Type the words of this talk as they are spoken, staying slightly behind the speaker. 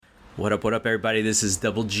What up, everybody? This is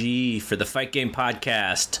Double G for the Fight Game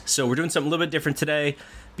Podcast. So we're doing something a little bit different today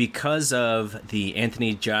because of the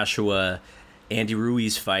Anthony Joshua Andy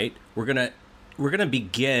Ruiz fight. We're gonna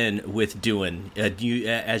begin with Duan.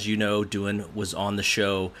 As you know, Duan was on the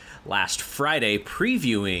show last Friday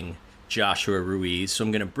previewing Joshua Ruiz. So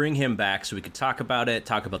I'm gonna bring him back so we could talk about it,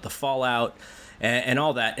 talk about the fallout, and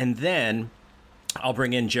all that, and then I'll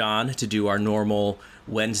bring in John to do our normal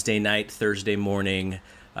Wednesday night, Thursday morning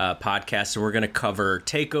podcast, and we're going to cover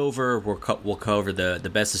TakeOver. We'll cover the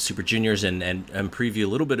best of Super Juniors and preview a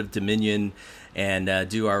little bit of Dominion and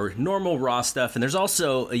do our normal Raw stuff. And there's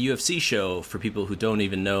also a UFC show for people who don't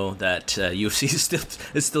even know that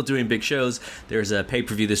UFC is still doing big shows. There's a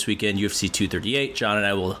pay-per-view this weekend, UFC 238. John and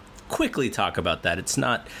I will quickly talk about that.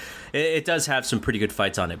 It does have some pretty good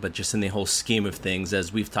fights on it, but just in the whole scheme of things,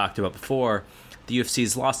 as we've talked about before, the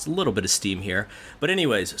UFC's lost a little bit of steam here. But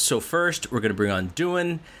anyways, so first we're going to bring on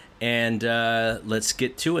Duan, and let's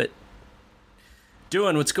get to it.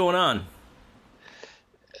 Duan, what's going on?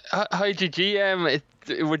 Hi, GG.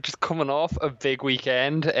 We're just coming off a big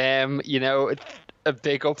weekend. A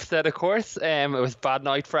big upset, of course. It was a bad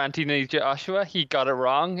night for Anthony Joshua. He got it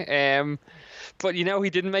wrong. But, he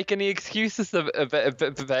didn't make any excuses about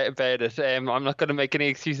it. I'm not going to make any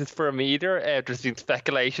excuses for him either. There's been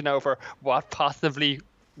speculation over what possibly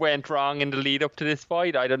went wrong in the lead up to this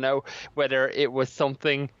fight. I don't know whether it was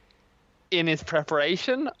something in his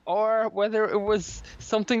preparation or whether it was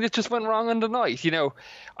something that just went wrong on the night.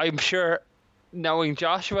 I'm sure, knowing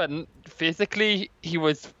Joshua, physically he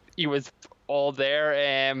was all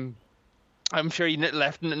there. I'm sure he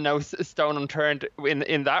left no stone unturned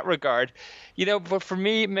in that regard, but for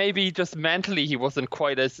me, maybe just mentally he wasn't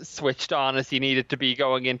quite as switched on as he needed to be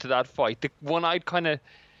going into that fight. The one I'd kind of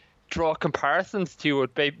draw comparisons to would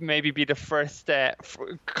maybe be the first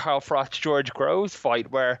Carl Froch George Groves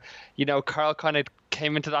fight, where Carl kind of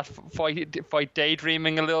came into that fight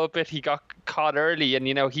daydreaming a little bit. He got caught early, and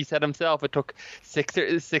he said himself it took six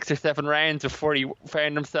or seven rounds before he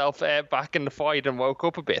found himself back in the fight and woke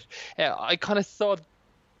up a bit. I kind of saw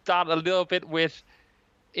that a little bit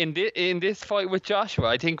in this fight with Joshua.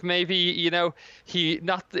 I think maybe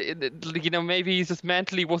maybe he just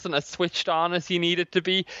mentally wasn't as switched on as he needed to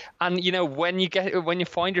be. And when you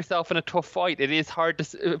find yourself in a tough fight, it is hard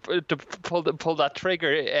to pull that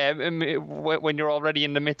trigger when you're already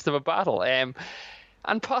in the midst of a battle. And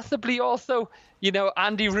possibly also,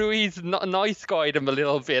 Andy Ruiz nice guyed him a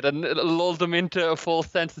little bit and lulled him into a full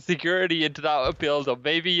sense of security into that build-up.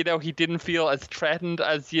 Maybe he didn't feel as threatened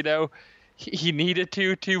as he needed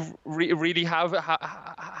to really have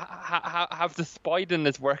the spite in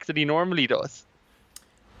his work that he normally does.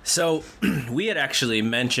 So we had actually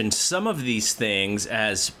mentioned some of these things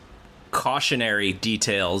as cautionary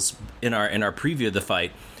details in our preview of the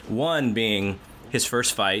fight. One being his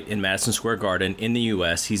first fight in Madison Square Garden in the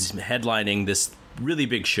U.S. He's headlining this really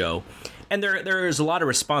big show, and there is a lot of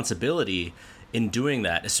responsibility in doing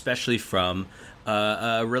that, especially from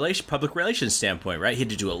a public relations standpoint, right? He had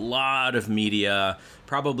to do a lot of media,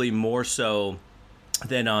 probably more so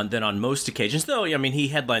than on most occasions. Though, I mean, he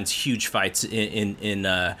headlines huge fights in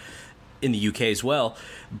the UK as well.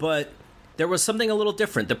 But there was something a little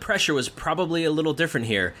different. The pressure was probably a little different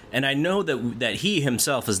here, and I know that he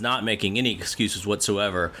himself is not making any excuses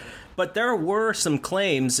whatsoever. But there were some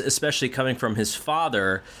claims, especially coming from his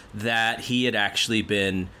father, that he had actually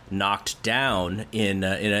been knocked down in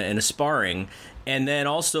a sparring, and then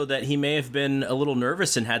also that he may have been a little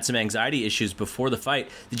nervous and had some anxiety issues before the fight.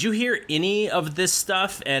 Did you hear any of this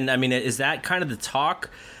stuff? And I mean, is that kind of the talk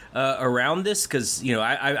around this? Because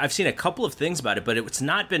I've seen a couple of things about it, but it's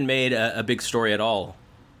not been made a big story at all.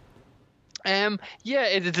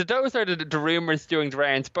 Those are the rumors doing the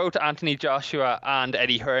rounds. Both Anthony Joshua and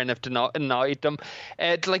Eddie Hearn have denied them.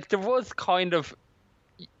 There was kind of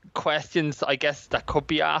questions, I guess, that could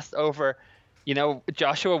be asked over.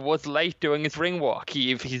 Joshua was late doing his ring walk.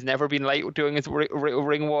 He's never been late doing his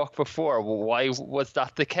ring walk before. Why was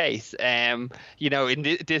that the case? In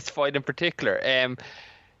this fight in particular.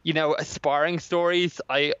 Sparring stories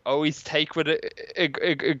I always take with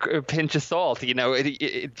a pinch of salt.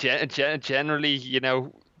 Generally,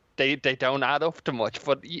 they don't add up to much.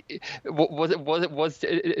 But was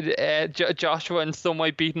Joshua in some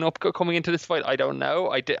way beaten up coming into this fight? I don't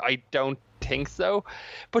know. I don't think so.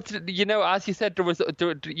 But as you said,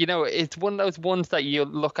 it's one of those ones that you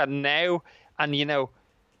look at now, and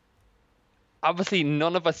obviously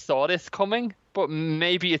none of us saw this coming. But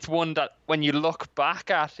maybe it's one that when you look back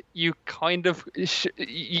at, you kind of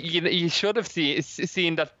you should have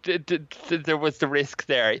seen that there was the risk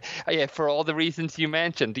there. For all the reasons you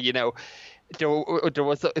mentioned, there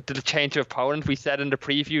was the change of opponent we said in the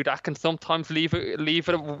preview that can sometimes leave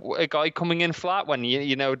a guy coming in flat when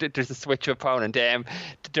there's a switch of opponent.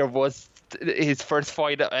 There was his first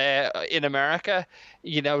fight in America,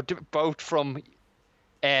 both from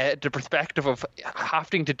the perspective of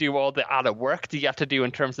having to do all the added work that you have to do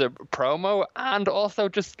in terms of promo, and also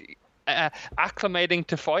just acclimating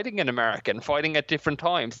to fighting in America and fighting at different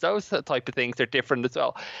times. Those type of things are different as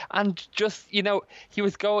well. And just, he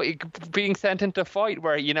was being sent into a fight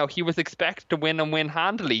where, he was expected to win and win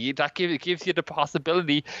handily. That gives you the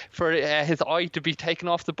possibility for his eye to be taken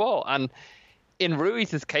off the ball. And in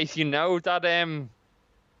Ruiz's case, that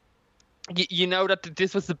that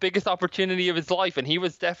this was the biggest opportunity of his life, and he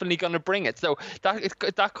was definitely going to bring it. So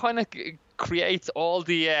that kind of creates all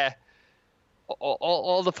the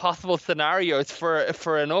possible scenarios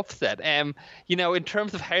for an upset. In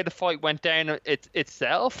terms of how the fight went down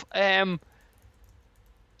itself, there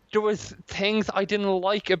was things I didn't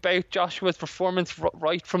like about Joshua's performance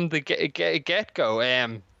right from the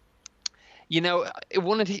get-go.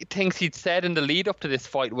 One of the things he'd said in the lead up to this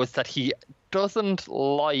fight was that he doesn't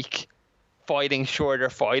like fighting shorter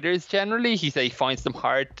fighters generally. He said he finds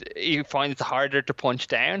it harder to punch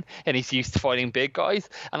down, and he's used to fighting big guys.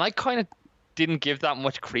 And I kind of didn't give that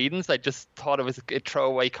much credence. I just thought it was a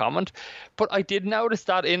throwaway comment. But I did notice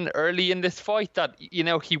that early in this fight that,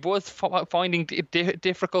 he was finding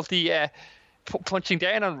difficulty punching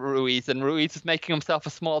down on Ruiz, and Ruiz was making himself a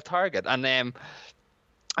small target. And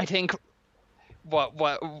I think for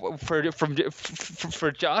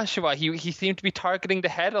Joshua, he seemed to be targeting the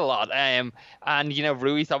head a lot. And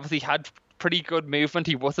Ruiz obviously had pretty good movement.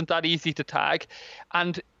 He wasn't that easy to tag.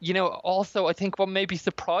 And, also I think what maybe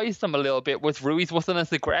surprised him a little bit was Ruiz wasn't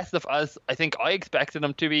as aggressive as I think I expected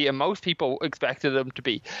him to be, and most people expected him to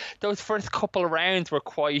be. Those first couple of rounds were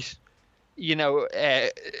quite, slow,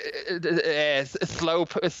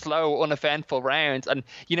 uneventful rounds. And,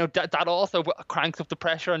 that also cranks up the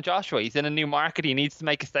pressure on Joshua. He's in a new market. He needs to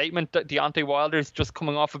make a statement. Deontay Wilder's just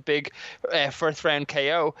coming off a big first round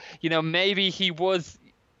KO. Maybe he was,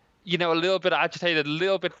 a little bit agitated, a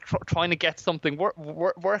little bit trying to get something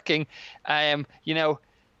working.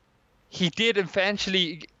 He did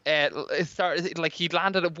eventually start, like, he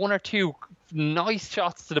landed one or two nice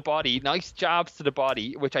shots to the body, nice jabs to the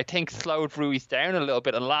body, which I think slowed Ruiz down a little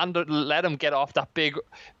bit and let him get off that big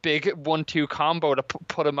 1-2 combo to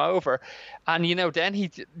put him over. And, then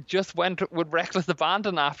he just went with reckless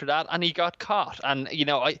abandon after that, and he got caught. And,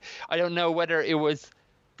 I don't know whether it was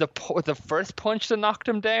the first punch that knocked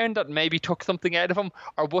him down that maybe took something out of him,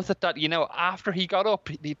 or was it that, after he got up,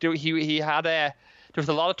 he had there was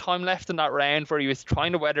a lot of time left in that round where he was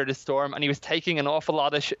trying to weather the storm, and he was taking an awful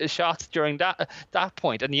lot of shots during that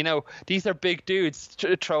point. And, these are big dudes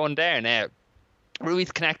throwing down. Ruiz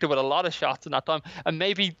connected with a lot of shots in that time, and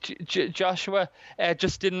maybe Joshua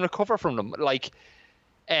just didn't recover from them. Like,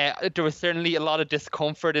 there was certainly a lot of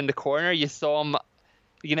discomfort in the corner. You saw him,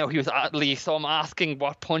 you saw him asking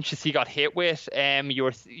what punches he got hit with. You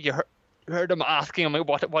heard him asking him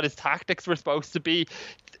what his tactics were supposed to be,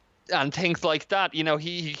 and things like that.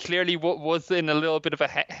 He clearly was in a little bit of a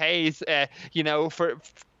haze, for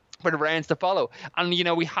the rounds to follow. And,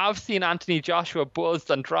 we have seen Anthony Joshua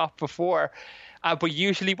buzzed and drop before, but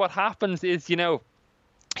usually what happens is,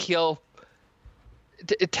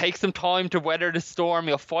 it takes some time to weather the storm.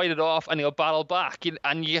 He'll fight it off and he'll battle back.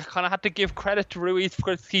 And you kind of have to give credit to Ruiz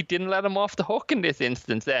because he didn't let him off the hook in this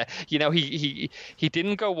instance. He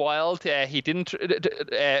didn't go wild. He didn't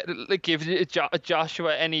give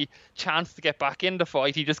Joshua any chance to get back in the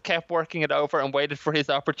fight. He just kept working it over and waited for his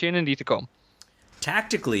opportunity to come.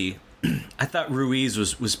 Tactically, I thought Ruiz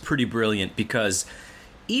was pretty brilliant, because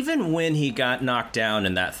even when he got knocked down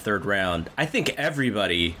in that third round, I think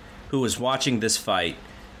everybody who was watching this fight,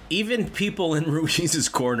 even people in Ruiz's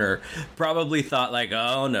corner, probably thought like,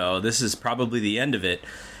 oh no, this is probably the end of it.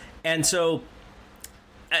 And so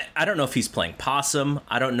I don't know if he's playing possum.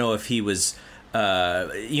 I don't know if he was,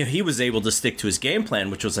 he was able to stick to his game plan,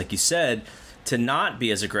 which was, like you said, to not be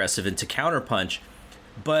as aggressive and to counterpunch.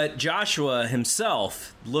 But Joshua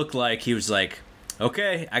himself looked like he was like,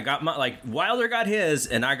 okay, I got my, like, Wilder got his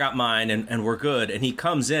and I got mine, and we're good. And he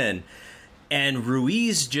comes in, and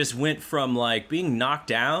Ruiz just went from, like, being knocked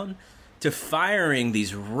down to firing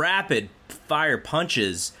these rapid fire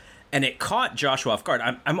punches, and it caught Joshua off guard.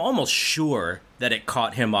 I'm almost sure that it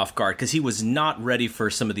caught him off guard, because he was not ready for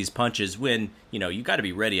some of these punches when, you got to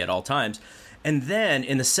be ready at all times. And then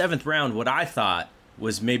in the seventh round, what I thought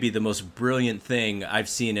was maybe the most brilliant thing I've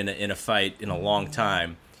seen in a fight in a long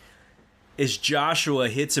time is Joshua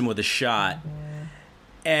hits him with a shot,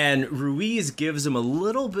 and Ruiz gives him a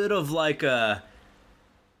little bit of like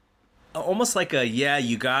almost like a yeah,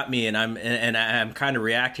 you got me, and I'm kind of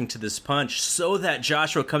reacting to this punch so that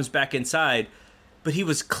Joshua comes back inside, but he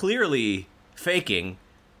was clearly faking.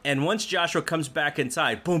 And once Joshua comes back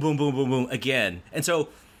inside, boom, boom, boom, boom, boom, again. And so,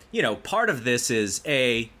 part of this is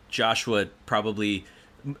Joshua probably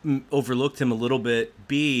overlooked him a little bit.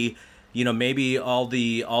 B, maybe all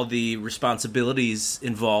the responsibilities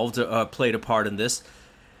involved played a part in this.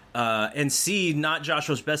 And C, not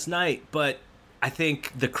Joshua's best night, but I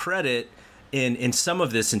think the credit in some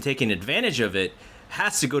of this and taking advantage of it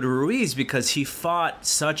has to go to Ruiz, because he fought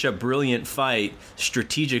such a brilliant fight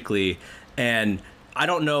strategically. And I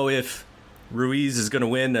don't know if Ruiz is going to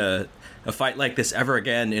win a fight like this ever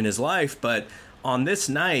again in his life, but on this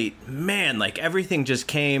night, man, like everything just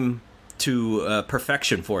came to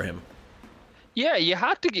perfection for him. Yeah, you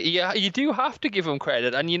do have to give him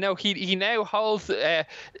credit, and he now holds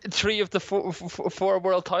 3 of the four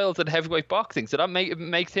world titles in heavyweight boxing, so that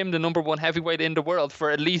makes him the number 1 heavyweight in the world for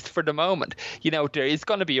at least for the moment. There is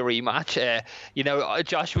going to be a rematch.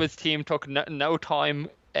 Joshua's team took no time.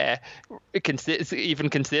 Even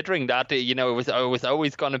considering that, it was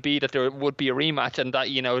always going to be that there would be a rematch, and that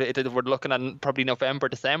we're looking at probably November,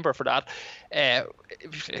 December for that.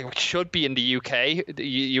 It should be in the UK.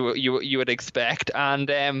 You would expect, and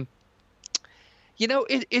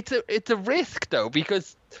it's a risk though,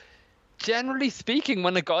 because generally speaking,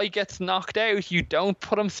 when a guy gets knocked out, you don't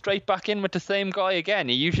put him straight back in with the same guy again.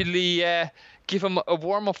 You usually give him a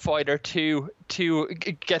warm-up fight or two to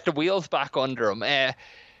get the wheels back under him.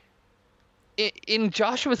 In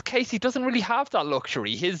Joshua's case, he doesn't really have that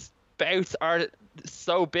luxury. His bouts are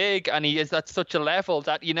so big, and he is at such a level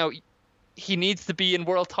that he needs to be in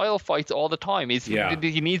world title fights all the time.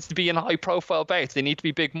 He needs to be in high-profile bouts. They need to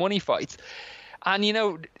be big money fights. And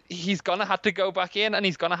he's gonna have to go back in, and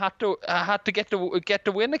he's gonna have to get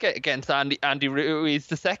the win against Andy Ruiz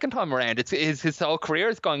the second time around. It's his whole career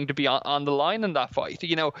is going to be on the line in that fight.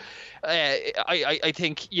 I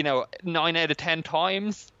think 9 out of 10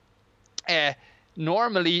 times,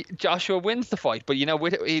 normally Joshua wins the fight, but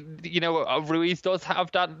Ruiz does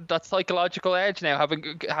have that psychological edge now,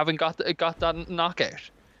 having got that knockout.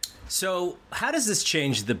 So how does this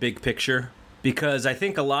change the big picture? Because I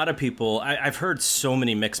think a lot of people, I've heard so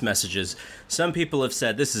many mixed messages. Some people have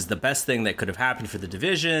said this is the best thing that could have happened for the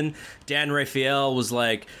division. Dan Rafael was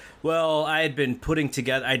like, well, I'd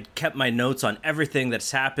kept my notes on everything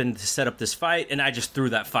that's happened to set up this fight, and I just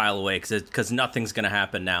threw that file away because nothing's going to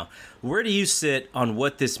happen now. Where do you sit on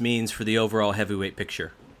what this means for the overall heavyweight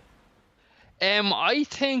picture? I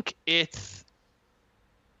think it's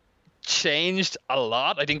changed a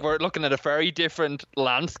lot. I think we're looking at a very different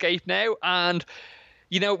landscape now, and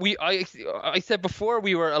I said before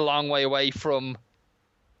we were a long way away from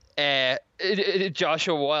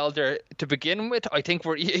Joshua Wilder to begin with. I think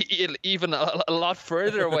we're even a lot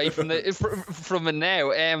further away from it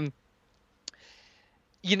now.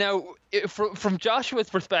 From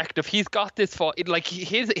Joshua's perspective, he's got this fight. Like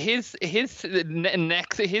his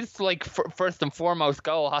first and foremost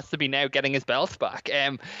goal has to be now getting his belt back.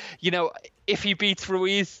 If he beats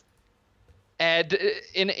Ruiz in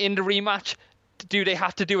the rematch, do they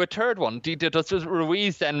have to do a third one? Does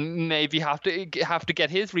Ruiz then maybe have to get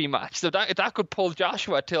his rematch? So that could pull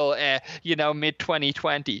Joshua till mid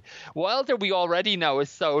 2020. Wilder, we already know, is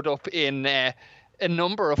sewed up in a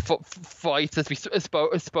number of fights, as we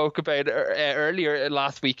spoke about earlier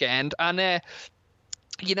last weekend, and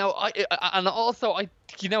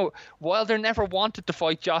Wilder never wanted to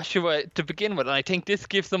fight Joshua to begin with, and I think this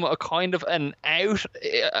gives them a kind of an out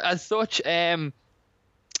as such.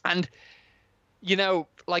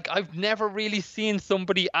 I've never really seen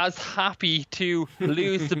somebody as happy to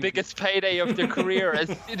lose the biggest payday of their career as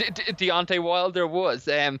Deontay Wilder was.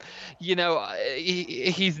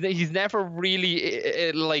 He's never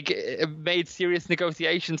really made serious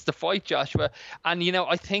negotiations to fight Joshua. And,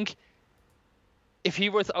 I think if he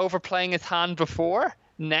was overplaying his hand before,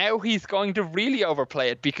 now he's going to really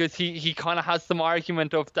overplay it, because he kind of has some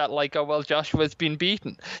argument of that, Joshua's been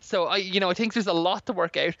beaten. So I think there's a lot to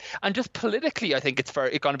work out, and just politically, I think it's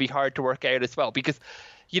going to be hard to work out as well, because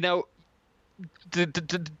the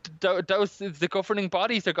governing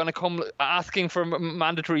bodies are going to come asking for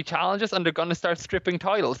mandatory challenges, and they're going to start stripping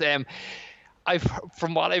titles.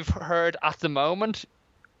 From what I've heard at the moment,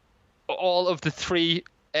 all of the 3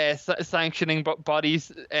 sanctioning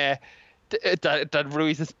bodies that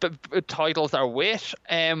Ruiz's titles are with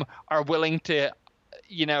are willing to,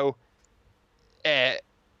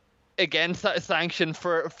 again sanction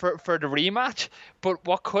for the rematch. But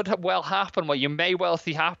what could well happen, what you may well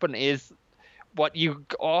see happen, is what you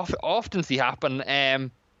often see happen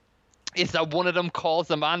is that one of them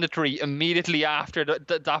calls a mandatory immediately after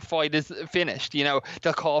that fight is finished. You know,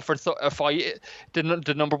 they'll call for a fight,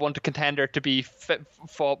 the number one contender to be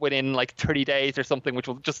fought within like 30 days or something, which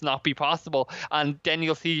will just not be possible. And then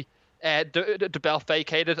you'll see the belt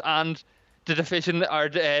vacated and the division or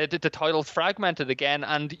the titles fragmented again.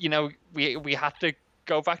 And, you know, we have to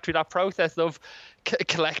go back through that process of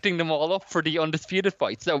collecting them all up for the undisputed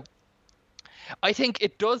fight. So I think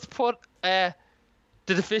it does put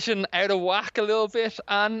the division out of whack a little bit,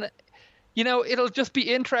 and you know, it'll just be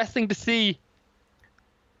interesting to see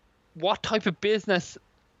what type of business,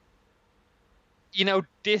 you know,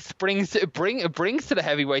 this brings to the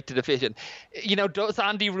heavyweight division. You know, does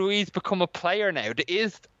Andy Ruiz become a player now?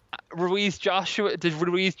 Is the Ruiz Joshua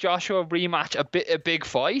rematch a big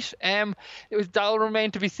fight? That'll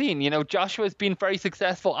remain to be seen. You know, Joshua's been very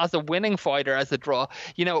successful as a winning fighter, as a draw.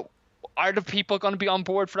 You know, are the people going to be on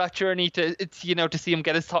board for that journey to see him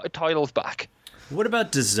get his titles back? What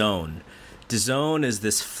about DAZN? DAZN is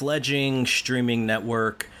this fledgling streaming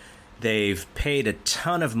network. They've paid a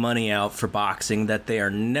ton of money out for boxing that they are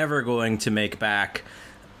never going to make back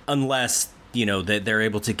unless, you know, they're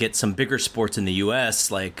able to get some bigger sports in the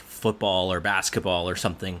U.S. like football or basketball or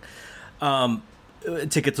something to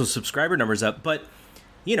get those subscriber numbers up. But,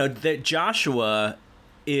 you know, that Joshua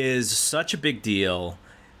is such a big deal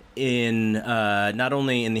in not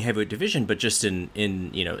only in the heavyweight division, but just in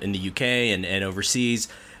you know, in the UK and overseas.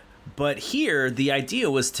 But here, the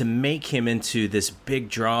idea was to make him into this big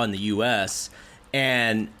draw in the US,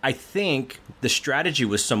 and I think the strategy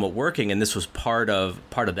was somewhat working, and this was part of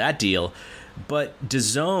that deal. But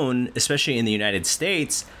DAZN, especially in the United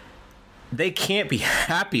States, they can't be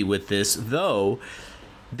happy with this, though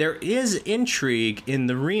there is intrigue in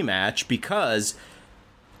the rematch because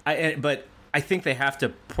I think they have to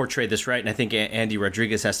portray this right, and I think Andy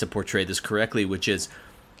Rodriguez has to portray this correctly, which is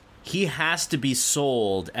he has to be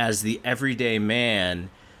sold as the everyday man,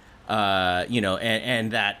 you know,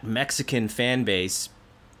 and that Mexican fan base.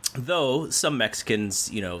 Though some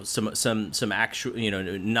Mexicans, you know, some actual, you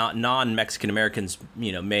know, not non-Mexican Americans,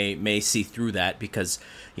 you know, may see through that because,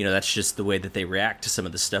 you know, that's just the way that they react to some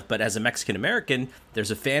of the stuff. But as a Mexican American,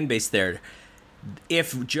 there's a fan base there.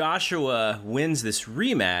 If Joshua wins this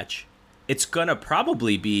rematch, it's going to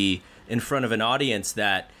probably be in front of an audience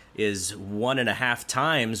that is 1.5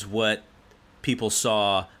 times what people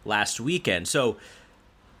saw last weekend. So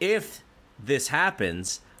if this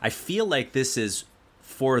happens, I feel like this is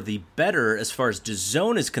for the better as far as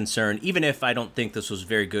DAZN is concerned, even if I don't think this was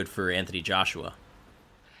very good for Anthony Joshua.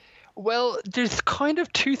 Well, there's kind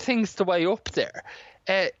of two things to weigh up there.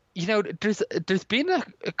 You know, there's been a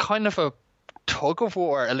kind of a tug of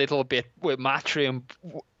war a little bit with Matchroom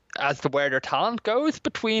as to where their talent goes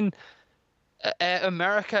between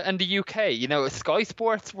America and the UK. You know, Sky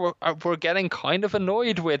Sports were getting kind of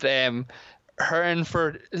annoyed with Hearn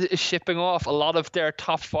for shipping off a lot of their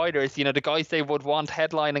top fighters, you know, the guys they would want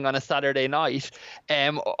headlining on a Saturday night,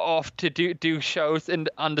 off to do shows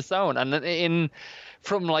on the zone. And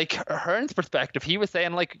from like Hearn's perspective, he was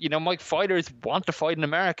saying, like, you know, my fighters want to fight in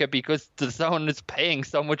America because the zone is paying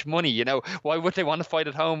so much money. You know, why would they want to fight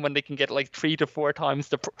at home when they can get like 3 to 4 times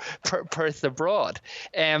the purse abroad?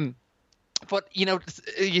 But you know,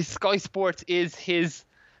 Sky Sports is his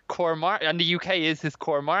core market, and the UK is his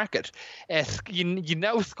core market. You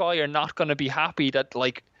know, Sky are not going to be happy that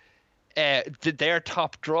like their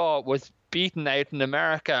top draw was beaten out in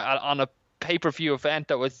America on a pay-per-view event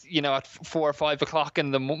that was, you know, at 4 or 5 o'clock in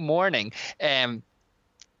the morning.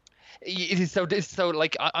 So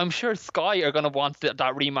like I'm sure Sky are going to want that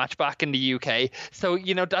rematch back in the UK. So,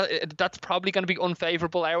 you know, that's probably going to be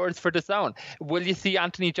unfavorable hours for the zone. Will you see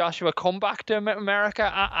Anthony Joshua come back to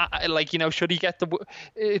America? Like, you know, should he get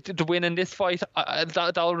the win in this fight?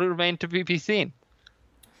 That'll remain to be seen.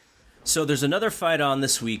 So there's another fight on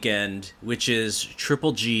this weekend, which is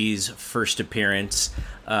Triple G's first appearance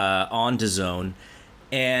on DAZN,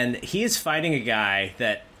 and he is fighting a guy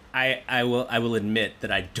that I will admit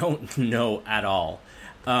that I don't know at all.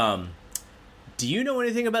 Do you know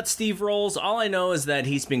anything about Steve Rolls? All I know is that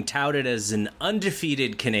he's being touted as an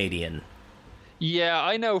undefeated Canadian. Yeah,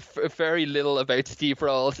 I know very little about Steve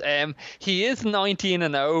Rolls. He is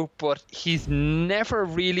 19-0, but he's never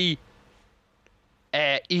really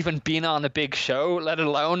even been on a big show, let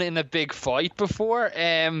alone in a big fight before.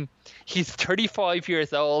 He's 35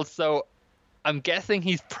 years old, so I'm guessing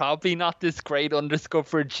he's probably not this great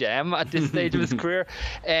undiscovered gem at this stage of his career.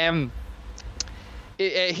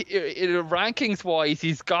 Rankings wise,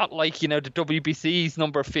 he's got, like, you know, the WBC's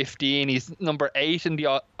number 15, he's number 8 in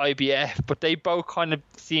the IBF, but they both kind of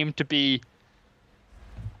seem to be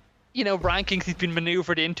rankings he's been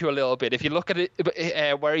maneuvered into a little bit. If you look at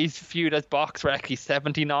it, where he's viewed as box rec, he's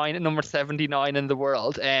number 79 in the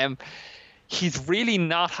world. He's really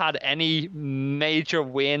not had any major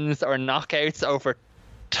wins or knockouts over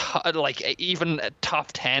even top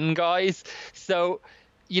 10 guys. So,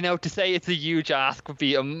 to say it's a huge ask would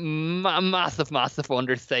be a massive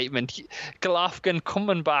understatement. Golovkin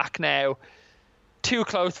coming back now, 2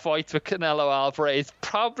 close fights with Canelo Alvarez,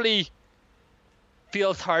 probably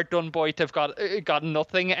feels hard done by to have got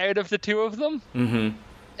nothing out of the two of them. Mm-hmm.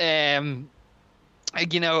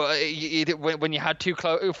 When you had 2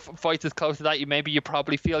 fights as close as that, you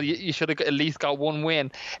probably feel you should have at least got 1 win.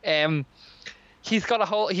 He's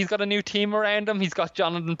got a new team around him. He's got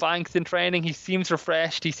Jonathan Banks in training. He seems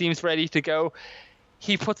refreshed. He seems ready to go.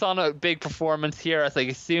 He puts on a big performance here, as I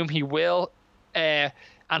assume he will, and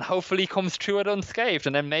hopefully comes through it unscathed.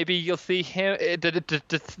 And then maybe you'll see him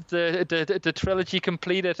the trilogy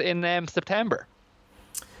completed in September.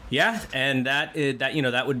 Yeah, and that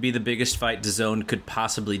would be the biggest fight DAZN could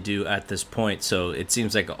possibly do at this point. So it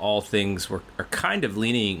seems like all things are kind of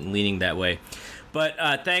leaning that way. But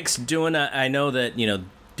thanks, Duan. I know that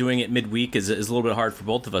doing it midweek is a little bit hard for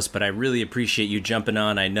both of us, but I really appreciate you jumping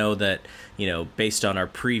on. I know that based on our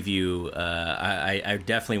preview, I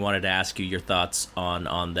definitely wanted to ask you your thoughts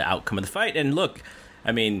on the outcome of the fight. And look,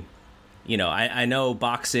 I mean, I know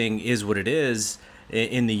boxing is what it is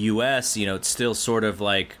in the U.S. It's still sort of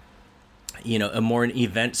like a more an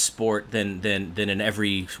event sport than an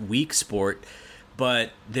every week sport.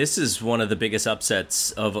 But this is one of the biggest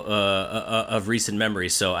upsets of recent memory.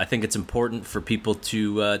 So I think it's important for people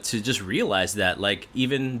to just realize that, like,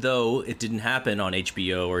 even though it didn't happen on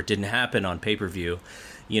HBO or it didn't happen on pay-per-view,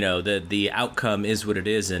 the outcome is what it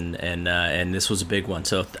is, and this was a big one.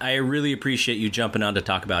 So I really appreciate you jumping on to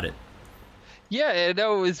talk about it. Yeah,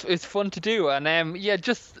 no, it's fun to do, and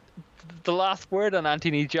just the last word on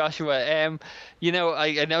Anthony Joshua. I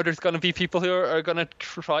know there's going to be people who are going to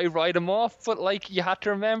try write him off, but you have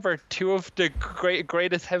to remember 2 of the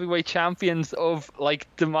greatest heavyweight champions of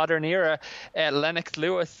the modern era, Lennox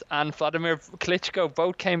Lewis and Vladimir Klitschko,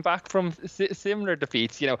 both came back from similar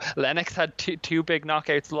defeats. Lennox had two big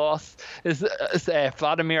knockouts lost.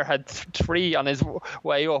 Vladimir had 3 on his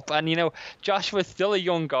way up, and Joshua's still a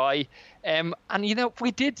young guy.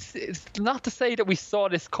 We did, not to say that we saw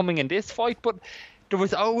this coming in this fight, but there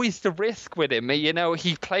was always the risk with him.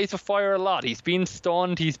 He plays with fire a lot. He's been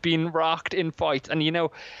stunned. He's been rocked in fights. And,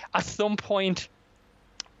 at some point,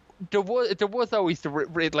 there was always the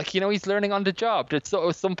risk. He's learning on the job. So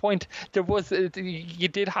at some point, you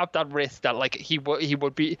did have that risk that, he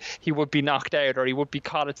would be knocked out or he would be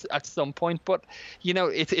caught at some point. But,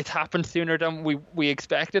 it's happened sooner than we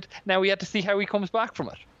expected. Now we have to see how he comes back from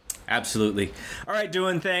it. Absolutely. All right,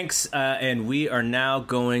 Duan, thanks. And we are now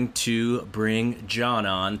going to bring John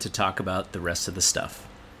on to talk about the rest of the stuff.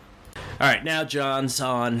 All right, now John's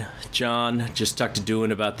on. John just talked to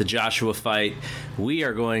Duan about the Joshua fight. We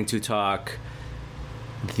are going to talk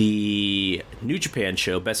the New Japan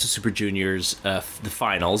show, Best of Super Juniors, the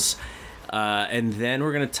finals. And then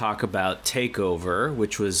we're going to talk about TakeOver,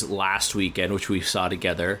 which was last weekend, which we saw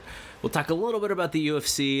together. We'll talk a little bit about the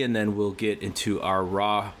UFC, and then we'll get into our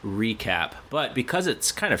Raw recap. But because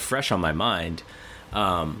it's kind of fresh on my mind,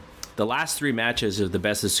 the last 3 matches of the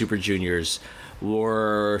Best of Super Juniors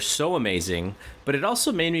were so amazing. But it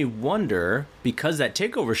also made me wonder, because that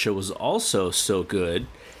TakeOver show was also so good,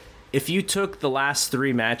 if you took the last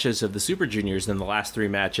 3 matches of the Super Juniors and the last 3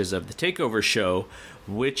 matches of the TakeOver show,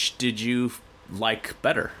 which did you like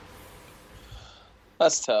better?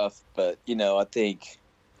 That's tough, but, I think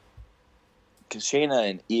Shayna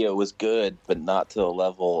and Io was good, but not to the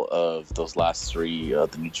level of those last 3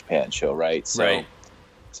 of the New Japan show, right?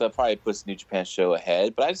 So it probably puts the New Japan show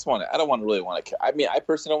ahead. But I personally don't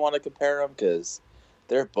want to compare them because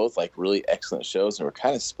they're both really excellent shows, and we're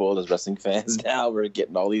kind of spoiled as wrestling fans now. We're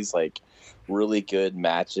getting all these really good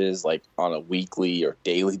matches on a weekly or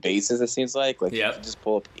daily basis. It seems you can just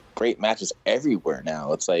pull up great matches everywhere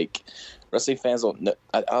now. It's wrestling fans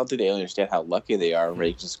I don't think they understand how lucky they are where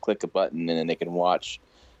you just click a button and then they can watch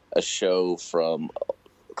a show from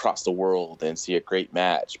across the world and see a great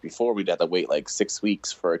match. Before, we'd have to wait 6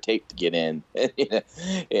 weeks for a tape to get in. They had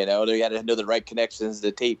to know the right connections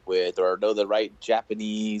to tape with, or know the right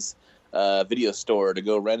Japanese video store to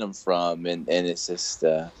go rent them from. And it's just,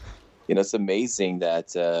 it's amazing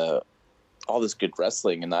that all this good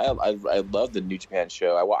wrestling. And I love the New Japan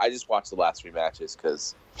show. I just watched the last 3 matches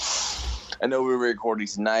because I know we were recording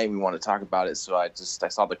tonight. We want to talk about it, so I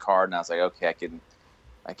saw the card and I was like, okay,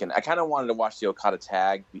 I kind of wanted to watch the Okada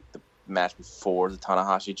tag match before the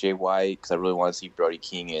Tanahashi Jay White because I really want to see Brody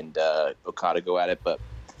King and Okada go at it, but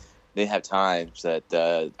they didn't have time. So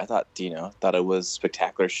that I thought it was a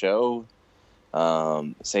spectacular show.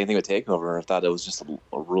 Same thing with Takeover. I thought it was just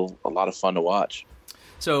a lot of fun to watch.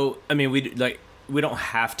 So I mean, we don't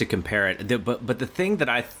have to compare it, but the thing that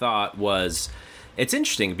I thought was, it's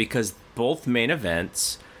interesting because both main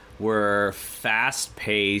events were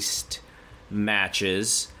fast-paced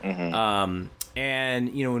matches. Mm-hmm.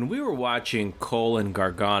 And, when we were watching Cole and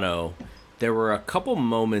Gargano, there were a couple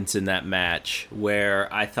moments in that match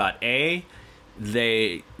where I thought,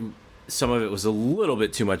 some of it was a little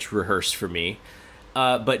bit too much rehearsed for me.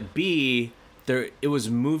 But B, it was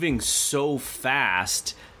moving so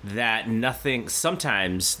fast that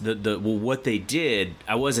sometimes what they did,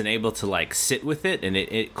 I wasn't able to sit with it, and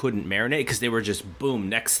it couldn't marinate because they were just boom,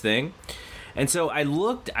 next thing. And so I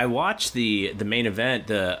watched the main event,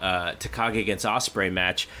 the Takagi against Ospreay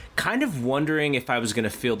match, kind of wondering if I was going to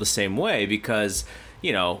feel the same way because,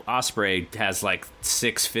 Ospreay has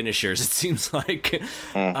 6 finishers, it seems like.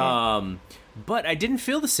 Mm-hmm. But I didn't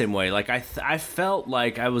feel the same way. I felt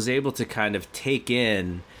like I was able to kind of take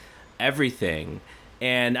in everything.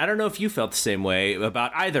 And I don't know if you felt the same way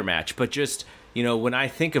about either match, but just, when I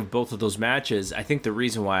think of both of those matches, I think the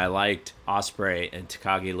reason why I liked Ospreay and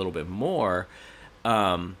Takagi a little bit more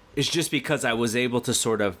is just because I was able to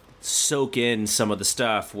sort of soak in some of the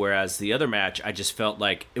stuff, whereas the other match, I just felt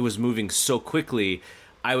like it was moving so quickly.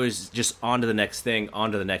 I was just on to the next thing,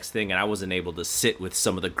 and I wasn't able to sit with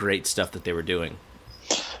some of the great stuff that they were doing.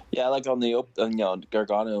 Yeah, on the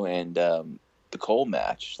Gargano and the Cole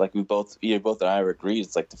match, we both and I agreed.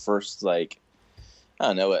 It's the first I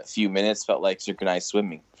don't know, a few minutes felt like synchronized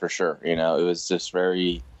swimming for sure. It was just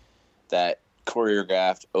very that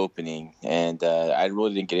choreographed opening, and I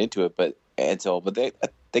really didn't get into it, but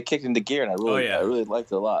they kicked into gear, and I really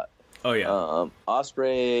liked it a lot. Oh yeah.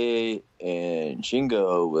 Ospreay and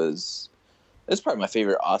Shingo it's probably my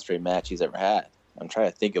favorite Ospreay match he's ever had. I'm trying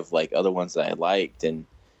to think of other ones that I liked, and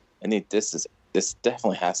I think this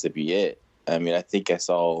definitely has to be it. I mean, I think I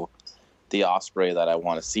saw the Ospreay that I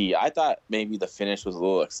want to see. I thought maybe the finish was a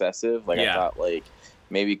little excessive. I thought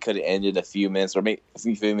maybe it could have ended a few minutes, or maybe a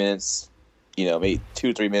few minutes, maybe 2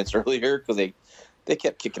 or 3 minutes earlier, because they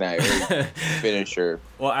kept kicking out every finisher.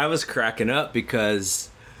 Well, I was cracking up because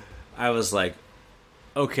I was like,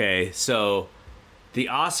 okay, so the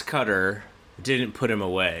Os Cutter didn't put him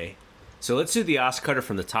away, so let's do the Os Cutter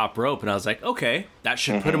from the top rope. And I was like, okay, that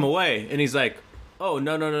should put him away. And he's like, oh,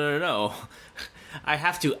 no. I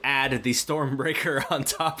have to add the Stormbreaker on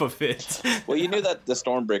top of it. Well, you knew that the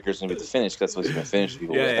Stormbreaker is going to be the finish. That's what he's going to finish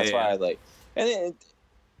people with. That's why I and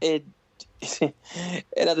it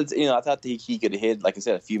I thought that he could have hit, like I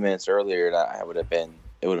said, a few minutes earlier, and it would have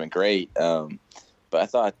been great. But I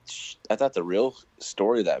thought the real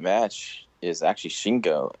story of that match is actually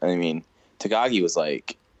Shingo. I mean, Takagi was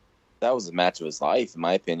that was the match of his life, in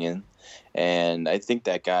my opinion. And I think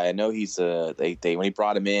that guy, I know he's they when he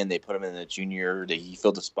brought him in, they put him in the junior. He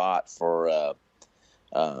filled a spot for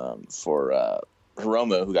Hiromu,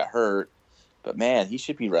 who got hurt. But man, he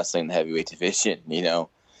should be wrestling in the heavyweight division.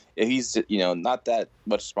 If he's not that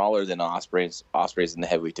much smaller than Ospreay's in the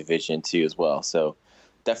heavyweight division too as well. So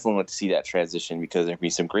definitely want to see that transition because there'd be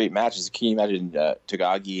some great matches. Can you imagine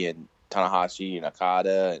Takagi and Tanahashi and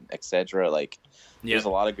Okada and etc. There's a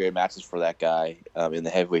lot of great matches for that guy in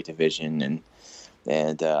the heavyweight division,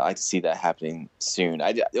 and I like to see that happening soon.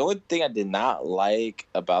 The only thing I did not like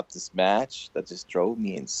about this match that just drove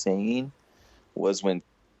me insane was when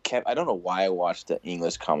I don't know why I watched the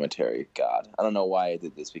English commentary. God, I don't know why I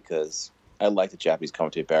did this because I like the Japanese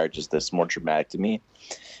commentary better. Just this more dramatic to me,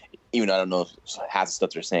 even though I don't know half the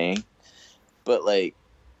stuff they're saying. But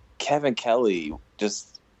Kevin Kelly,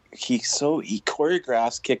 he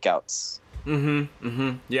choreographs kickouts.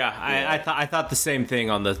 Yeah, I thought the same thing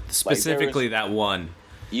on the specifically that one.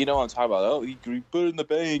 You know what I'm talking about? Oh, he put it in the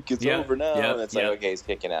bank. It's over now. And it's okay, he's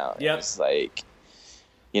kicking out. Yep. It's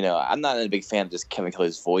I'm not a big fan of just Kevin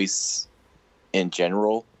Kelly's voice in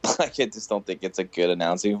general. I just don't think it's a good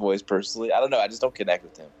announcing voice personally. I don't know. I just don't connect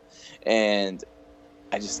with him. And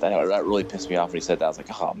that really pissed me off when he said that. I was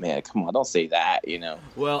like, oh man, come on, don't say that.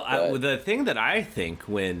 Well, the thing that I think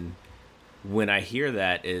when I hear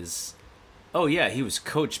that is, oh yeah, he was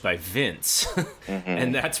coached by Vince,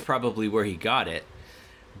 and that's probably where he got it.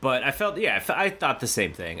 But I thought the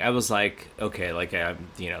same thing. I was like, okay,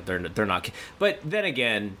 they're not. But then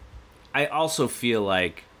again, I also feel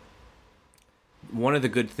like one of the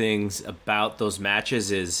good things about those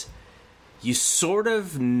matches is you sort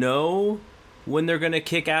of know when they're gonna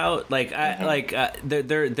kick out.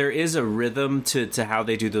 There is a rhythm to how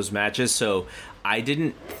they do those matches. So I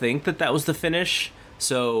didn't think that was the finish.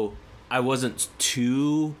 So I wasn't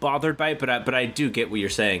too bothered by it, but I do get what you're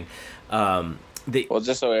saying. Well,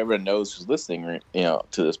 just so everyone knows who's listening, to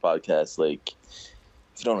this podcast, like,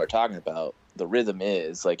 if you don't know what we're talking about, the rhythm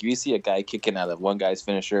is, like, if you see a guy kicking out of one guy's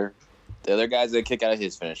finisher, the other guy's going to kick out of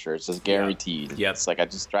his finisher. It's just guaranteed. Yep. It's like,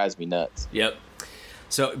 it just drives me nuts. Yep.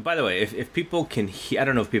 So, by the way, if people can I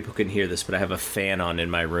don't know if people can hear this, but I have a fan on in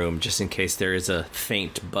my room just in case there is a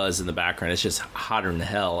faint buzz in the background. It's just hotter than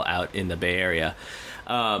hell out in the Bay Area.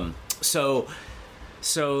 So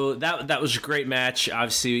that was a great match.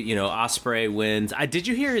 Obviously, Ospreay wins. Did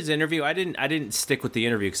you hear his interview? I didn't stick with the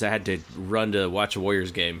interview because I had to run to watch a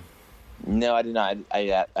Warriors game. No, I did not.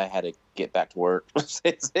 I had to get back to work, so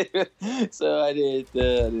I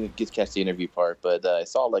didn't get to catch the interview part. But I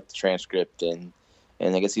saw the transcript, and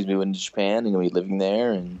I guess he's moving to Japan and gonna be living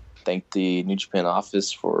there. And thank the New Japan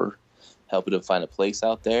office for helping him find a place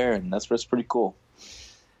out there, and that's pretty cool.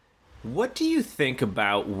 What do you think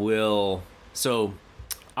about Will? So,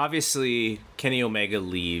 obviously, Kenny Omega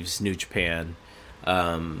leaves New Japan.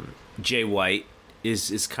 Jay White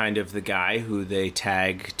is kind of the guy who they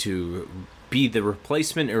tag to be the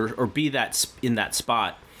replacement or be that in that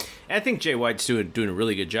spot. And I think Jay White's doing a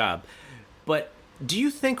really good job. But do you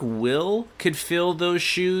think Will could fill those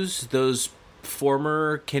shoes, those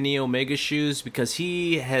former Kenny Omega shoes? Because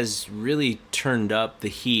he has really turned up the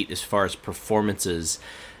heat as far as performances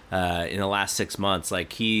in the last 6 months.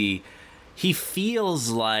 Like, he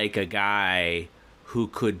feels like a guy who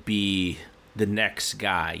could be the next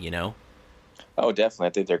guy, Oh, definitely. I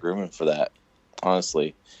think they're grooming for that,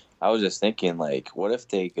 honestly. I was just thinking, what if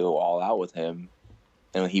they go all out with him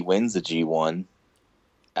and he wins the G1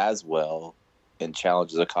 as well and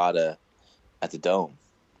challenges Okada at the Dome?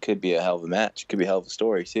 Could be a hell of a match. Could be a hell of a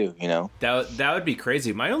story, too, That would be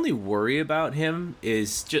crazy. My only worry about him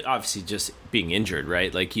is obviously just being injured,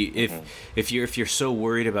 right? Like, if you're so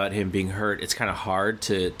worried about him being hurt, it's kind of hard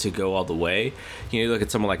to go all the way. You look at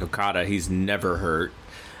someone like Okada, he's never hurt.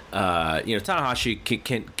 Tanahashi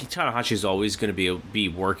is always going to be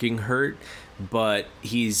working hurt, but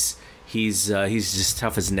he's just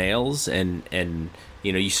tough as nails, and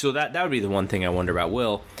so that would be the one thing I wonder about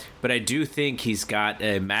Will. But I do think he's got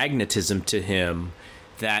a magnetism to him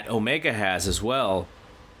that Omega has as well,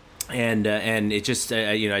 and it just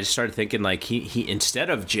I just started thinking, like, he instead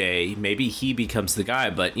of Jay, maybe he becomes the guy.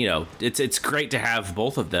 But it's great to have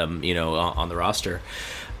both of them on the roster.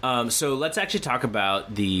 So let's actually talk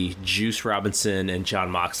about the Juice Robinson and Jon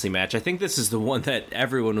Moxley match. I think this is the one that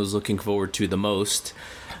everyone was looking forward to the most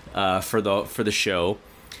for the show.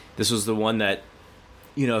 This was the one that,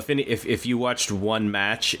 if you watched one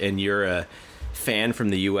match and you're a fan from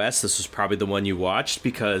the U.S., this was probably the one you watched,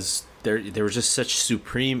 because there was just such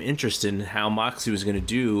supreme interest in how Moxley was going to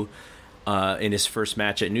do in his first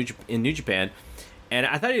match in New Japan, and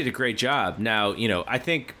I thought he did a great job. Now, I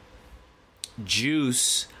think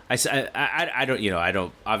Juice, I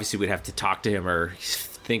don't obviously we'd have to talk to him or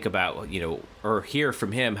think about or hear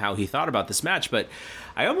from him how he thought about this match, but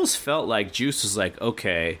I almost felt like Juice was like,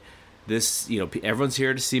 okay, this everyone's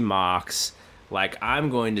here to see Mox, like, I'm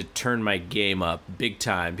going to turn my game up big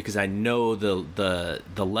time because I know the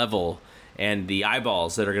level and the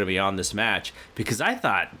eyeballs that are going to be on this match, because I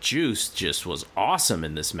thought Juice just was awesome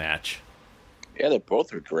in this match. Yeah, they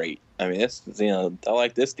both are great. I mean, it's I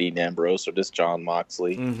like this Dean Ambrose or this Jon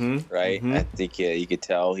Moxley, right? Mm-hmm. I think you could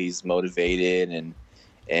tell he's motivated,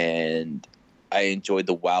 and I enjoyed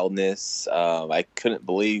the wildness. I couldn't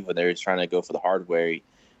believe when they were trying to go for the hardware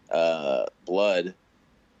blood,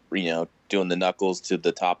 doing the knuckles to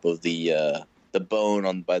the top of the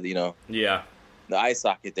bone the eye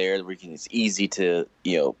socket there, where it's easy to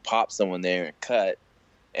pop someone there and cut.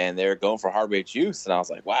 And they're going for hardware Juice, and I was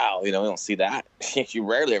like, wow, we don't see that. You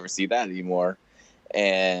rarely ever see that anymore.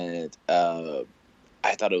 And I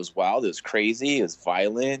thought it was wild. It was crazy. It was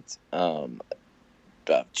violent.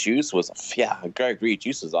 Juice was, I agree.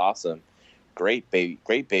 Juice was awesome. Great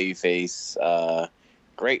baby face.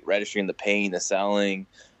 Great registering the pain, the selling.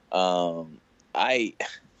 That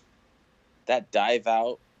dive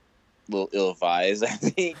out, a little ill-advised, I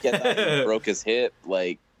think. I thought he broke his hip.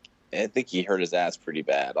 I think he hurt his ass pretty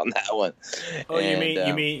bad on that one. Oh, and,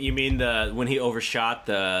 you mean the when he overshot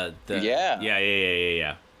the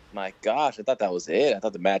yeah. My gosh, I thought that was it. I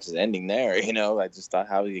thought the match was ending there. I just thought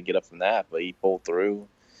how he could get up from that, but he pulled through.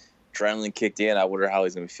 Adrenaline kicked in. I wonder how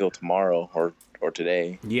he's going to feel tomorrow or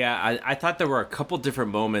today. Yeah, I thought there were a couple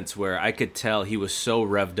different moments where I could tell he was so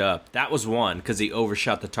revved up. That was one, because he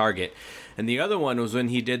overshot the target, and the other one was when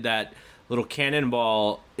he did that little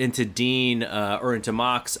cannonball into Dean or into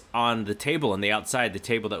Mox on the table on the outside, the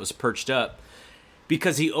table that was perched up,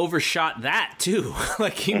 because he overshot that too.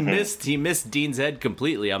 Like he missed Dean's head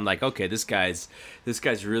completely. I'm like, okay, this guy's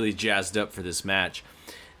really jazzed up for this match.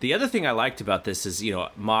 The other thing I liked about this is,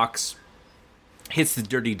 Mox hits the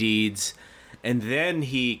Dirty Deeds, and then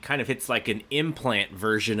he kind of hits like an implant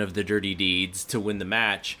version of the Dirty Deeds to win the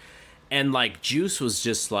match. And like Juice was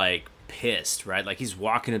just like pissed, right? Like he's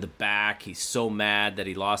walking to the back. He's so mad that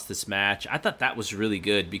he lost this match. I thought that was really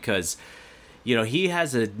good because, he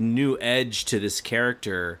has a new edge to this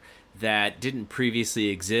character that didn't previously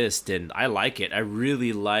exist, and I like it. I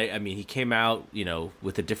really like. I mean, he came out,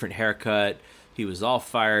 with a different haircut. He was all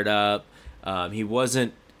fired up. He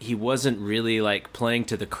wasn't really like playing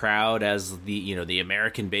to the crowd as the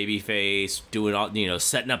American babyface, doing all,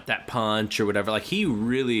 setting up that punch or whatever. Like he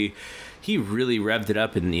really revved it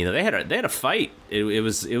up, and they had a fight. It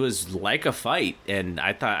was like a fight, and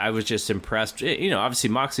I was just impressed. Obviously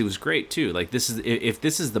Moxley was great too. Like if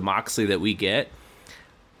this is the Moxley that we get,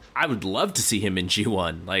 I would love to see him in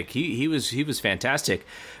G1. Like he was fantastic,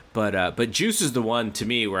 but Juice is the one to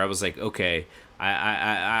me where I was like, okay,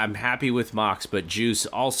 I'm happy with Mox, but Juice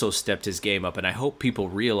also stepped his game up, and I hope people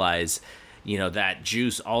realize, that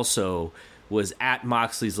Juice also was at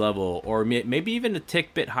Moxley's level, or maybe even a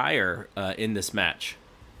tick bit higher in this match.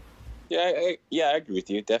 Yeah, I agree with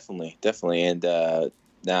you, definitely. And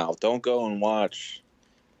now, don't go and watch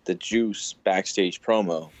the Juice backstage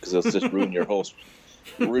promo because it'll just ruin your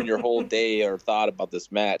whole day or thought about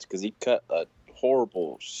this match, because he cut a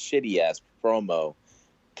horrible, shitty ass promo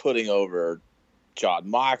putting over John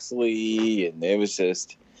Moxley, and it was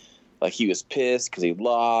just like he was pissed because he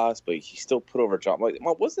lost, but he still put over John. Like,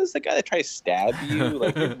 wasn't this the guy that tried to stab you?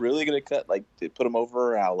 Like, you're really gonna put him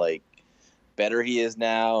over? How like better he is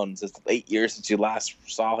now, and it's just 8 years since you last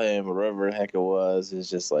saw him, or whatever the heck it was. It's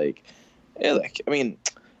just like, I mean,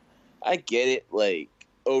 I get it. Like,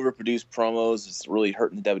 overproduced promos is really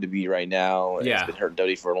hurting the WWE right now. And It's been hurting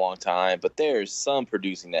WWE for a long time, but there's some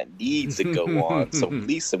producing that needs to go on. So at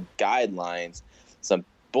least some guidelines, some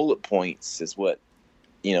bullet points is what,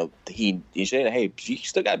 he said. Hey, you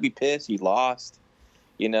still got to be pissed. He lost,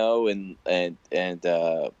 and I mean,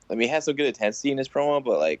 he had some good intensity in his promo,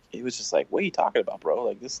 but like, it was just like, what are you talking about, bro?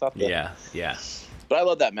 Like, this is not the... Yeah. But I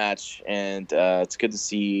love that match, and it's good to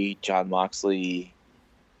see John Moxley,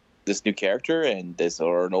 this new character,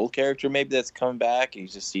 or an old character maybe that's coming back.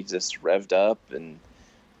 He's just revved up, and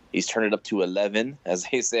he's turned it up to 11, as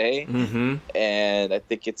they say. Mm-hmm. And I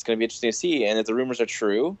think it's going to be interesting to see. And if the rumors are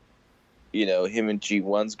true, him and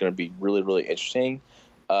G1 is going to be really, really interesting.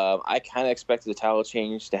 I kind of expected the title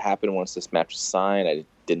change to happen once this match was signed. I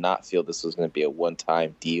did not feel this was going to be a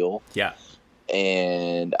one-time deal. Yeah.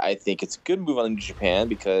 And I think it's a good move on New Japan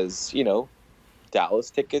because, Dallas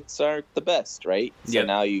tickets are the best, right? So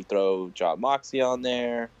now you throw John Moxley on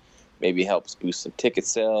there, maybe helps boost some ticket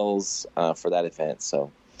sales for that event.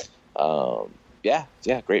 So,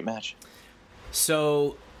 great match.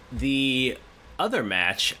 So the other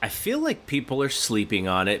match, I feel like people are sleeping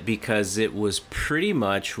on it because it was pretty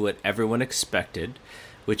much what everyone expected,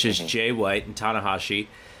 which is Jay White and Tanahashi.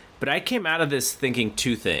 But I came out of this thinking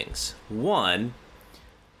two things. One,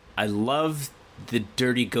 I love the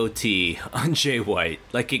dirty goatee on Jay White.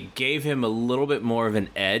 Like, it gave him a little bit more of an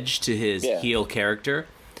edge to his heel character.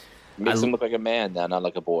 Makes him look like a man now, not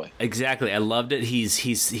like a boy. Exactly. I loved it.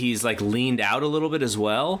 He's like leaned out a little bit as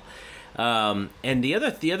well. And the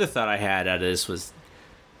other thought I had out of this was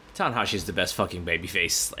Tanahashi's the best fucking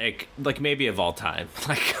babyface, like maybe of all time.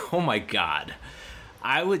 Like, oh my god.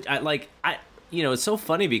 It's so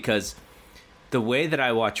funny because the way that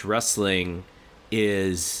I watch wrestling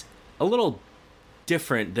is a little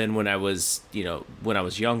different than when I was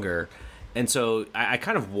younger. And so I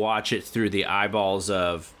kind of watch it through the eyeballs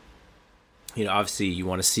of, obviously you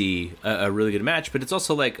want to see a really good match, but it's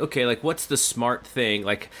also like, okay, like what's the smart thing?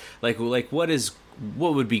 Like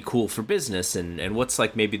what would be cool for business, and what's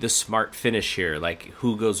like maybe the smart finish here? Like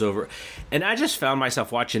who goes over? And I just found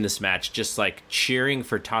myself watching this match just like cheering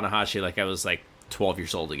for Tanahashi like I was like 12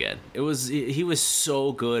 years old again. He was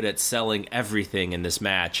so good at selling everything in this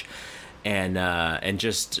match.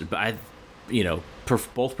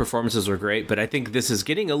 Both performances were great, but I think this is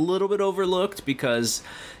getting a little bit overlooked because,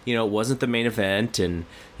 it wasn't the main event and,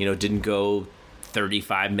 didn't go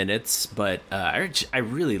 35 minutes, but I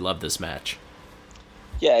really love this match.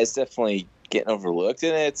 Yeah, it's definitely getting overlooked,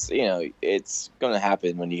 and it's going to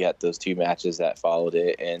happen when you got those two matches that followed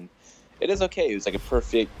it, and it is okay. It was like a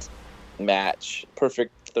perfect match,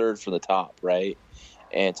 perfect third from the top, right?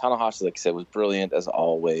 And Tanahashi, like I said, was brilliant as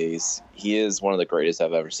always. He is one of the greatest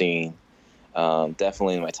I've ever seen.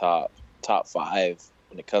 Definitely in my top 5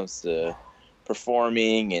 when it comes to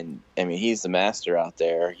performing. And I mean, he's the master out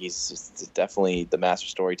there. He's just definitely the master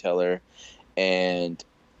storyteller. And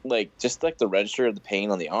like, just like the register of the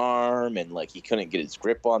pain on the arm, and like he couldn't get his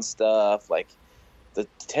grip on stuff. Like the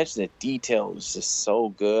attention to detail was just so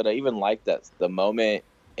good. I even like that the moment.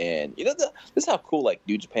 And this is how cool like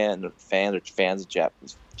New Japan fans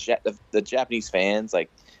of the Japanese fans, like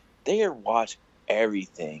they watch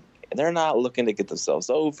everything, and they're not looking to get themselves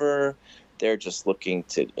over. They're just looking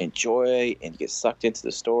to enjoy and get sucked into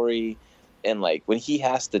the story. And like when he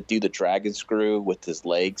has to do the dragon screw with his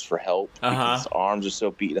legs for help because his arms are so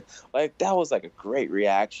beaten, like that was like a great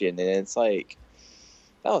reaction. And it's like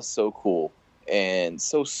that was so cool and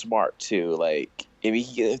so smart too. Like I mean,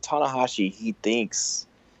 Tanahashi, he thinks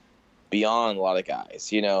beyond a lot of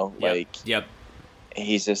guys, Yep.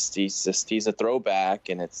 He's a throwback,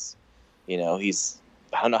 and it's, I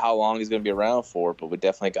don't know how long he's going to be around for, but we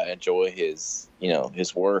definitely got to enjoy his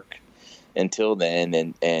work until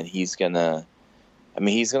then. And he's back,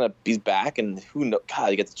 and who knows?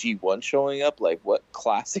 God, you got the G1 showing up. Like, what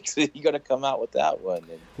classics are you going to come out with that one?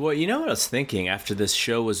 Well, you know what I was thinking after this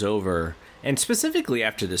show was over, and specifically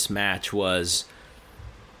after this match, was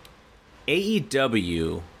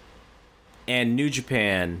AEW and New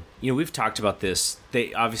Japan. We've talked about this.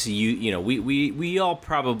 They obviously, we all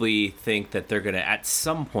probably think that they're going to at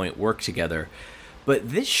some point work together. But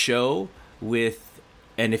this show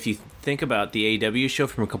and if you think about the AEW show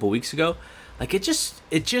from a couple weeks ago, like it just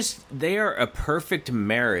they are a perfect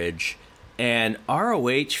marriage, and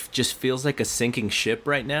ROH just feels like a sinking ship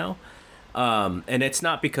right now. And it's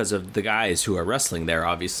not because of the guys who are wrestling there,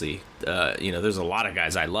 obviously. There's a lot of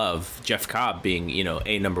guys I love, Jeff Cobb being,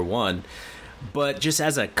 a number one. But just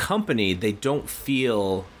as a company, they don't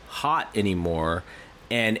feel hot anymore.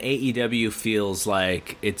 And AEW feels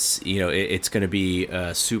like it's, it's going to be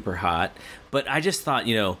super hot. But I just thought,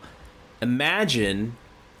 imagine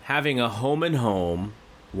having a home and home,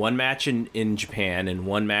 one match in Japan and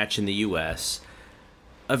one match in the US,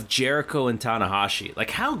 of Jericho and Tanahashi.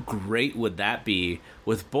 Like, how great would that be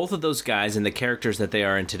with both of those guys and the characters that they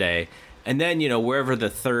are in today? And then, wherever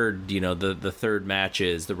the third, the third match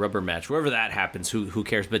is, the rubber match, wherever that happens, who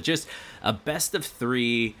cares? But just a best of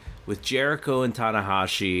 3 with Jericho and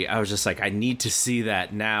Tanahashi. I was just like, I need to see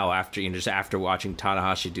that now after, just after watching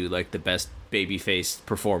Tanahashi do like the best babyface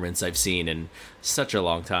performance I've seen in such a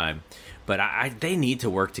long time. But they need to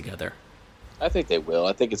work together. I think they will.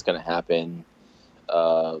 I think it's going to happen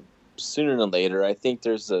sooner than later. I think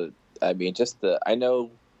I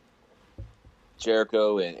know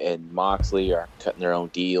Jericho and Moxley are cutting their own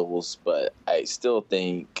deals, but I still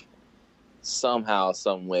think somehow,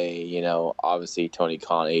 some way, obviously Tony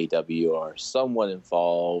Khan, AEW or someone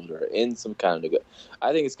involved or in some kind of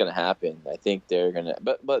I think it's going to happen. I think they're going to,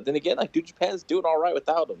 but then again, like New Japan's doing all right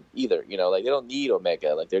without them either, like they don't need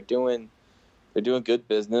Omega. Like they're doing good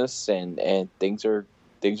business, and things are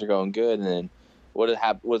going good. And then what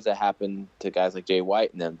does that happen to guys like Jay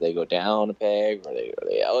White and them? They go down a peg, or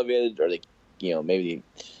they elevated, or they,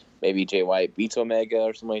 maybe Jay White beats Omega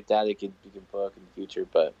or something like that. You can book in the future,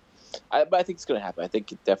 but I think it's going to happen. I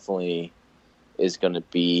think it definitely is going to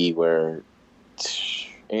be where.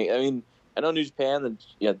 I mean, I know New Japan,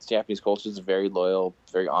 the Japanese culture is very loyal,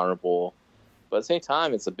 very honorable, but at the same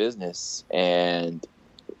time, it's a business, and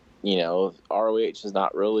ROH is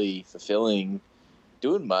not really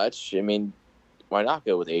doing much. I mean, why not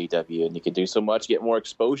go with AEW? And you can do so much, get more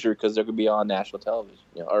exposure, because they're going to be on national television,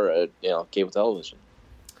 or cable television.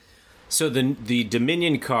 So the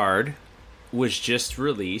Dominion card was just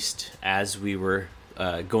released as we were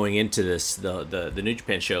going into this the New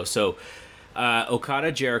Japan show. So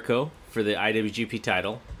Okada, Jericho for the IWGP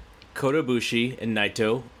title, Kota Ibushi and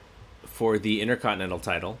Naito for the Intercontinental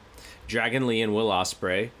title, Dragon Lee and Will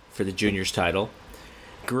Ospreay for the Juniors title,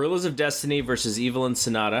 Guerrillas of Destiny versus Evil and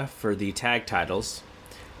Sonata for the tag titles,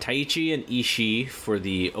 Taichi and Ishii for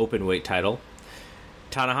the openweight title,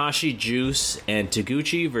 Tanahashi, Juice, and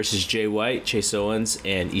Taguchi versus Jay White, Chase Owens,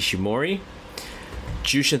 and Ishimori,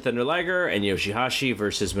 Jushin Thunder Liger and Yoshihashi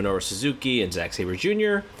versus Minoru Suzuki and Zack Sabre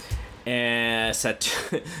Jr., and this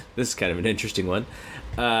is kind of an interesting one,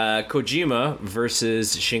 Kojima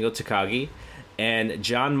versus Shingo Takagi, and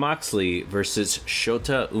Jon Moxley versus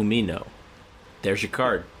Shota Umino. There's your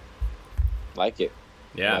card. Like it.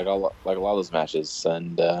 Yeah. Like a lot of those matches.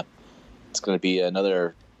 And it's going to be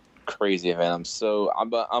another crazy event.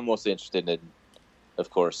 I'm mostly interested in, of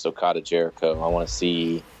course, Okada Jericho. I want to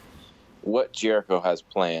see what Jericho has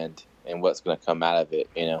planned and what's going to come out of it,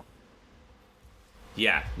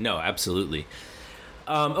 Yeah, no, absolutely.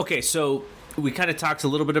 Okay, so we kind of talked a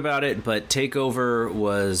little bit about it, but TakeOver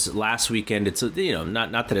was last weekend. It's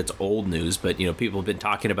not that it's old news, but people have been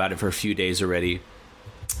talking about it for a few days already.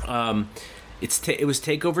 It was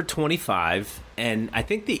TakeOver 25, and I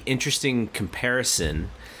think the interesting comparison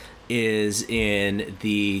is in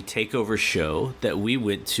the TakeOver show that we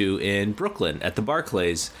went to in Brooklyn at the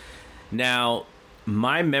Barclays. Now,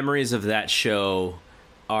 my memories of that show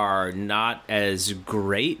are not as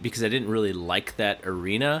great because I didn't really like that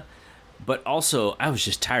arena. But also, I was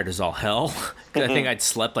just tired as all hell. I think I'd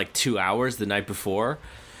slept like 2 hours the night before.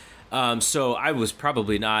 So I was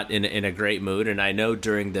probably not in a great mood. And I know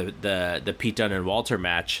during the Pete Dunne and Walter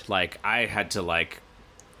match, like I had to like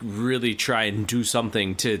really try and do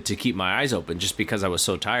something to keep my eyes open just because I was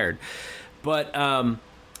so tired. But,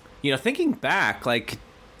 thinking back, like,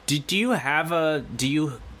 do you have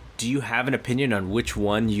an opinion on which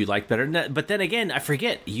one you like better? But then again, I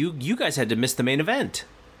forget, you guys had to miss the main event.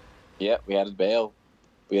 Yeah, we had to bail.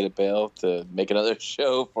 We had to bail to make another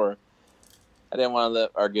show for. I didn't want to let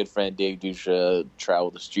our good friend Dave Dusha travel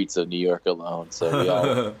the streets of New York alone. So we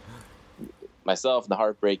all, myself and the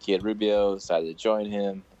Heartbreak Kid Rubio, decided to join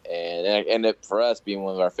him. And it ended up, for us, being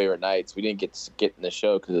one of our favorite nights. We didn't get to get in the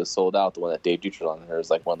show because it was sold out. The one that Dave Dusha was on, it was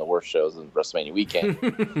like one of the worst shows in WrestleMania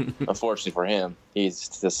weekend. Unfortunately for him, he's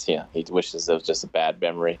just he wishes it was just a bad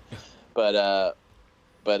memory. But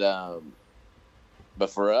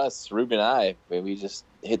for us, Ruben and I, we just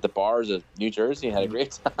hit the bars of New Jersey and had a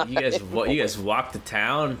great time. You guys walked the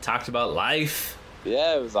town, talked about life.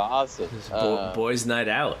 Yeah, it was awesome. It was boys' night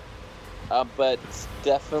out. But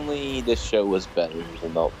definitely this show was better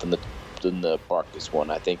than the Barclays one.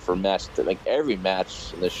 I think for match, like every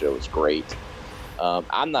match in this show was great.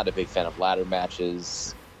 I'm not a big fan of ladder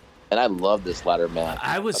matches, and I love this ladder match.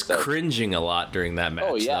 I was cringing a lot during that match.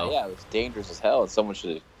 Oh yeah, yeah, it was dangerous as hell, and someone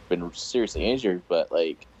should have been seriously injured. But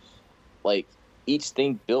like each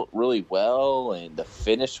thing built really well, and the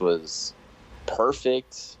finish was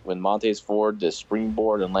perfect when Montez Ford did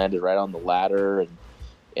springboard and landed right on the ladder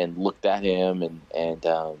and looked at him and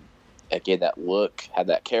again, that look had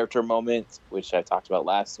that character moment, which I talked about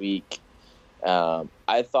last week.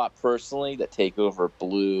 I thought personally that TakeOver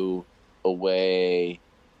blew away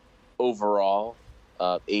overall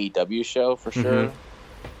AEW show for sure.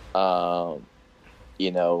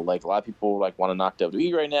 Like a lot of people like want to knock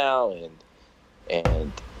WWE right now,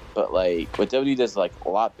 but like what WWE does like a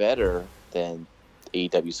lot better than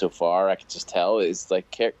AEW so far, I can just tell, is like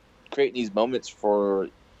creating these moments for,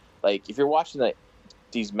 like, if you're watching like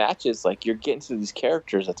these matches, like you're getting to these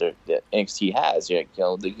characters that NXT has. You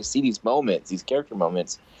can see these moments, these character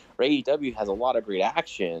moments. Where AEW has a lot of great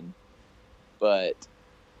action, but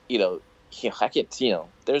I can't.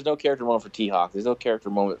 There's no character moment for T-Hawk. There's no character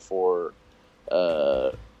moment for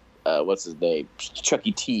what's his name,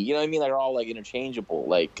 Chucky T. You know what I mean? They're all like interchangeable.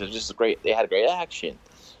 Like, cause just great. They had great action,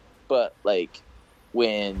 but like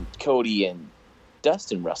when Cody and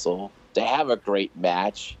Dustin wrestle, they have a great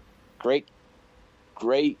match, great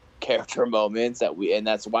character moments and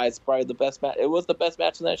that's why it's probably the best match. It was the best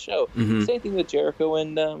match in that show. Mm-hmm. Same thing with Jericho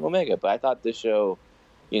and Omega, but I thought this show,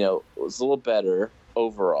 was a little better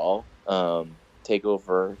overall.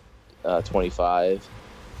 TakeOver 25,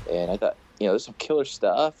 and I thought there's some killer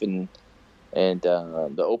stuff, and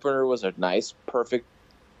the opener was a nice, perfect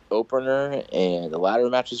opener, and the ladder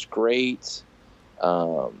match is great.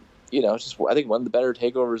 Just I think one of the better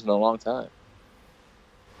takeovers in a long time.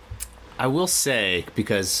 I will say,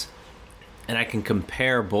 because, and I can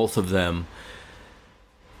compare both of them,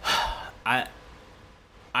 I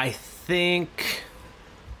think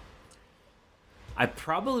I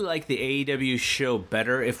probably like the AEW show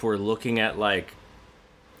better if we're looking at like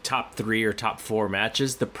top 3 or top 4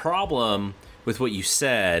 matches. The problem with what you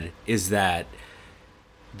said is that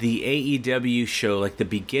the AEW show, like the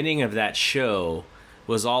beginning of that show,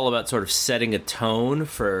 was all about sort of setting a tone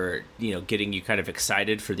for, getting you kind of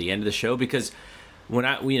excited for the end of the show. Because when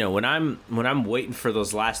I'm waiting for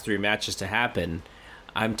those last 3 matches to happen,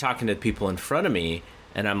 I'm talking to people in front of me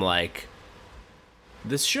and I'm like,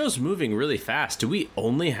 this show's moving really fast. Do we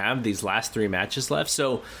only have these last 3 matches left?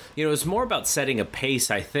 So, it's more about setting a pace,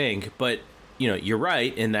 I think. But, you're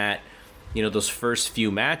right in that, those first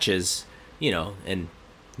few matches, and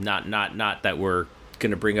not that we're going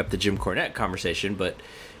to bring up the Jim Cornette conversation, but,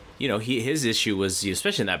 his issue was,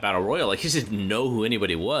 especially in that Battle Royal, like, he just didn't know who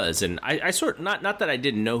anybody was. And I sort of, not that I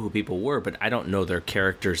didn't know who people were, but I don't know their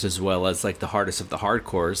characters as well as, like, the hardest of the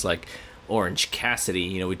hardcores, like Orange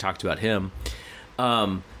Cassidy. We talked about him.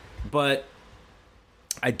 But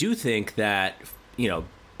I do think that,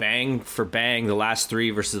 bang for bang, the last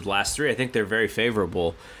 3 versus the last 3, I think they're very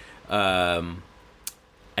favorable.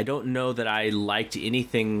 I don't know that I liked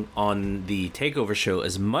anything on the TakeOver show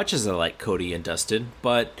as much as I like Cody and Dustin,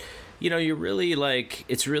 but you're really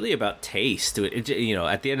it's really about taste. At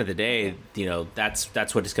the end of the day,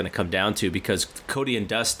 that's what it's going to come down to, because Cody and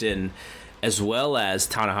Dustin, as well as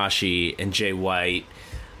Tanahashi and Jay White,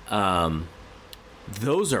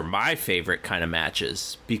 those are my favorite kind of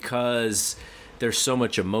matches, because there's so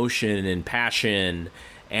much emotion and passion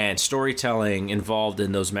and storytelling involved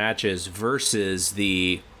in those matches versus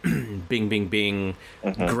the bing, bing, bing,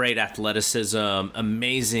 great athleticism,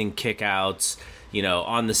 amazing kickouts,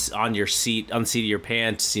 on the seat of your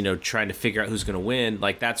pants, trying to figure out who's going to win.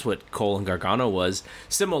 Like, that's what Cole and Gargano was.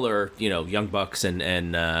 Similar, Young Bucks and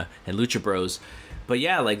Lucha Bros. But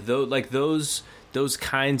yeah, those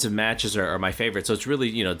kinds of matches are my favorite. So it's really,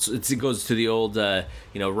 it goes to the old,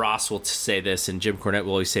 Ross will say this and Jim Cornette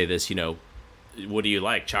will always say this, what do you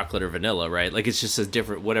like, chocolate or vanilla, right? Like, it's just a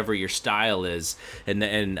different, whatever your style is,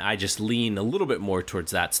 and I just lean a little bit more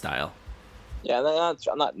towards that style. Yeah, I'm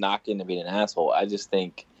not knocking to being an asshole. I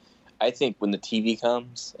think when the TV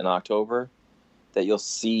comes in October, that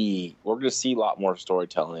we're going to see a lot more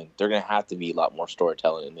storytelling. They're going to have to be a lot more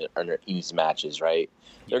storytelling in these matches, right?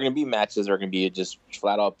 There are going to be matches that are going to be just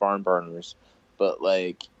flat out barn burners, but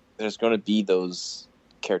there's going to be those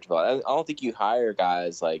character development. I don't think you hire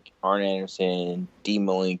guys like Arn Anderson, Dean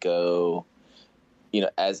Malenko,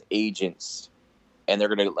 as agents, and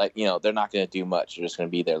they're gonna they're not gonna do much. They're just gonna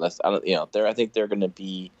be there. I think they're gonna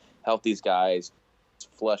help these guys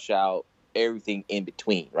flush out everything in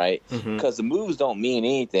between, right? Because the moves don't mean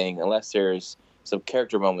anything unless there's some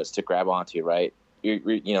character moments to grab onto, right?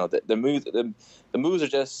 The moves are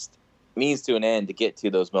just means to an end to get to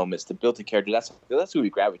those moments to build the character. That's who we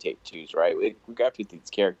gravitate to, right? We gravitate to these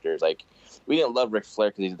characters. Like, we didn't love Ric Flair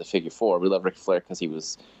because he did the figure four. We love Ric Flair because he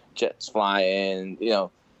was jets flying,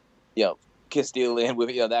 kiss stealing with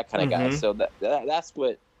that kind of guy. So that's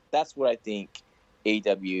what I think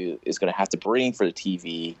AEW is going to have to bring for the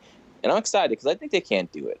TV, and I'm excited because I think they can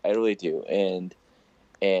do it. I really do, and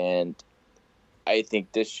I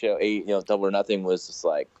think this show, Double or Nothing, was just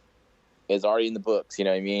is already in the books, you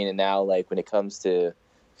know what I mean? And now, when it comes to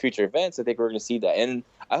future events, I think we're going to see that. And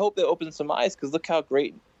I hope that opens some eyes, because look how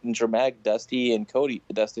great and dramatic Dustin and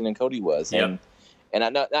Cody was. Yep.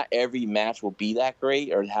 And not every match will be that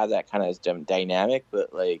great or have that kind of dynamic, but,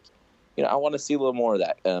 I want to see a little more of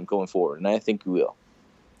that going forward, and I think we will.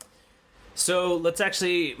 So let's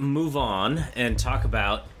actually move on and talk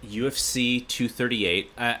about UFC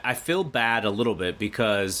 238. I feel bad a little bit,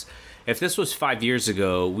 because if this was 5 years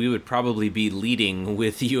ago, we would probably be leading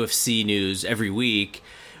with UFC news every week.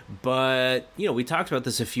 But, we talked about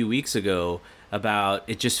this a few weeks ago about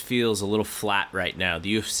it just feels a little flat right now.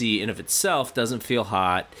 The UFC in of itself doesn't feel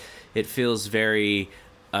hot. It feels very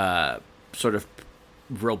sort of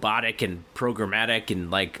robotic and programmatic,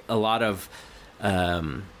 and a lot of...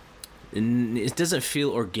 it doesn't feel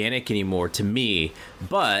organic anymore to me.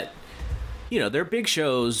 But, their big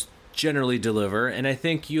shows generally deliver, and I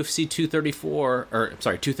think UFC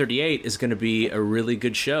 238 is going to be a really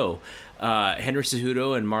good show. Henry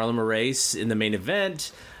Cejudo and Marlon Moraes in the main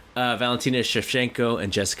event, Valentina Shevchenko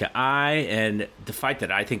and Jessica Ai, and the fight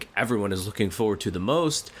that I think everyone is looking forward to the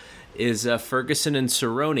most is Ferguson and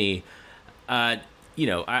Cerrone. I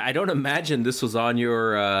don't imagine this was on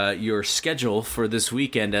your schedule for this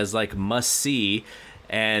weekend as must see,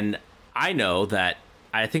 and I know that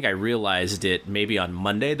I think I realized it maybe on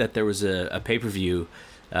Monday that there was a pay-per-view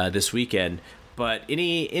this weekend. But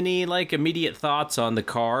any immediate thoughts on the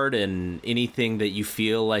card and anything that you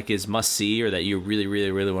feel is must see or that you really,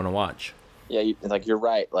 really, really want to watch? Yeah, you're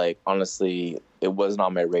right. Honestly, it wasn't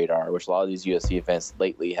on my radar, which a lot of these UFC events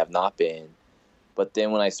lately have not been. But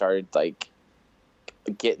then when I started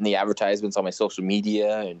getting the advertisements on my social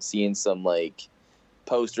media and seeing some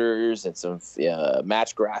posters and some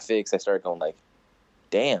match graphics, I started going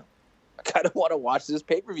damn, I kind of want to watch this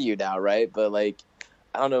pay-per-view now, right? But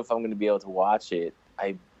I don't know if I'm going to be able to watch it.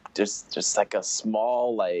 I just a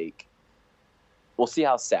small we'll see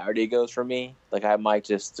how Saturday goes for me. I might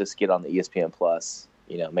just get on the ESPN Plus.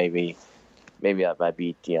 Maybe I might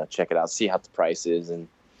be check it out, see how the price is, and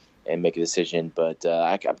make a decision. But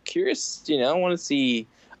I'm curious. I want to see.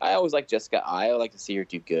 I always like Jessica Ai. I like to see her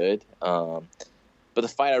do good. But the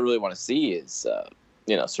fight I really want to see is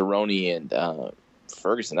Cerrone and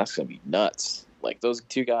Ferguson. That's going to be nuts. Those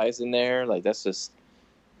two guys in there. That's just.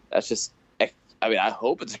 I mean, I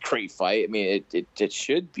hope it's a great fight. I mean, it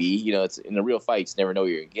should be. It's in a real fight. You never know what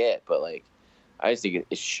you're gonna get. But I just think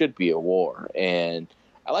it should be a war. And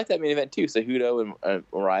I like that main event too. Cejudo and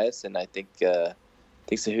Ruiz, and I think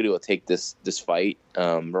Cejudo will take this fight.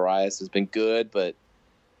 Ruiz has been good, but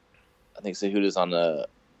I think Cejudo's on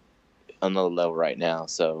another level right now.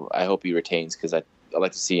 So I hope he retains because I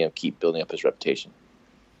like to see him keep building up his reputation.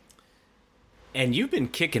 And you've been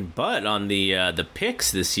kicking butt on the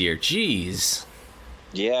picks this year. Jeez.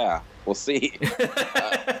 Yeah, we'll see.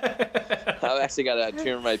 I've actually got to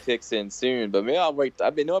turn my picks in soon, but maybe I'll wait.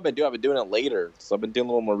 I've been doing it later, so I've been doing a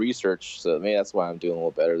little more research. So maybe that's why I'm doing a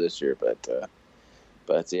little better this year.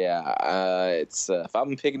 But yeah, it's if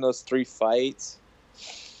I'm picking those 3 fights.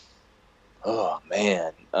 Oh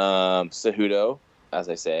man, Cejudo, as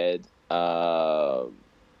I said.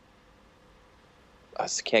 I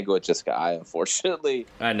just can't go with Jessica I, unfortunately.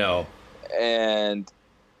 I know. And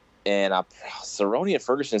Cerrone and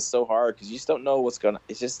Ferguson is so hard because you just don't know what's going to...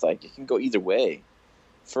 It's just like it can go either way.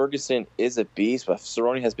 Ferguson is a beast, but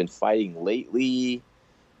Cerrone has been fighting lately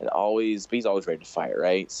and he's always ready to fight,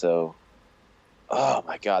 right? So, oh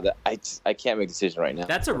my God, I can't make a decision right now.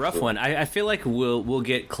 That's a rough one. I feel like we'll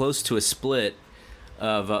get close to a split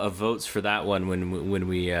of votes for that one when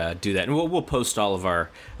we do that, and we'll post all of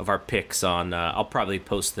our picks on. I'll probably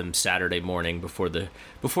post them Saturday morning before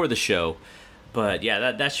the show, but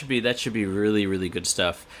yeah, that should be really, really good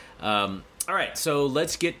stuff. All right, so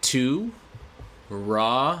let's get to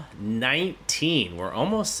Raw 19. We're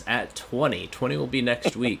almost at 20. 20 will be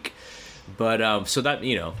next week. But so that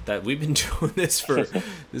that we've been doing this this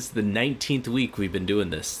is the 19th week we've been doing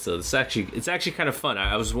this. So it's actually kind of fun.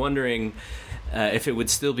 I was wondering if it would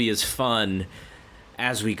still be as fun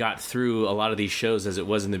as we got through a lot of these shows as it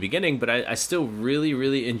was in the beginning, but I still really,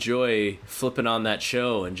 really enjoy flipping on that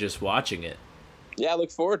show and just watching it. Yeah, I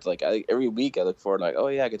look forward to every week. I look forward to oh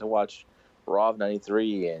yeah, I get to watch Raw of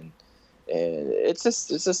 '93 and it's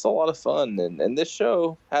just a lot of fun. And this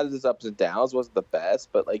show has its ups and downs. Wasn't the best,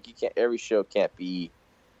 but every show can't be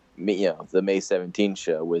the May 17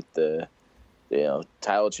 show with the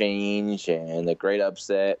title change and the great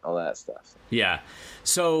upset, all that stuff. Yeah.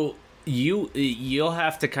 So you'll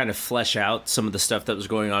have to kind of flesh out some of the stuff that was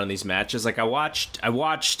going on in these matches. Like I watched,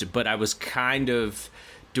 but I was kind of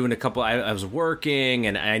doing a couple. I was working,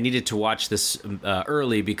 and I needed to watch this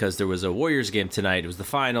early because there was a Warriors game tonight. It was the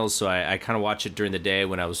finals, so I kind of watched it during the day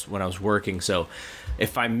when I was working. So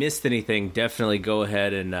if I missed anything, definitely go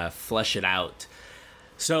ahead and flesh it out.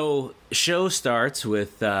 So show starts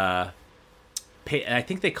with I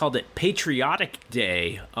think they called it Patriotic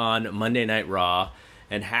Day on Monday Night Raw,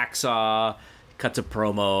 and Hacksaw cuts a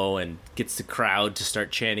promo and gets the crowd to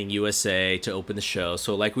start chanting USA to open the show.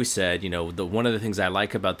 So like we said, one of the things I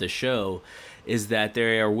like about this show is that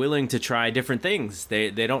they are willing to try different things. They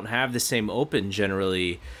don't have the same open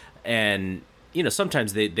generally, and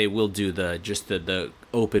sometimes they will do the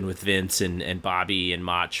open with Vince and Bobby and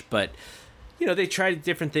Mach, but they tried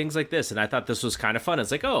different things like this, and I thought this was kind of fun.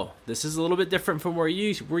 It's like, oh, this is a little bit different from what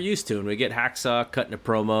we're used to, and we get Hacksaw cutting a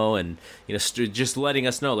promo and just letting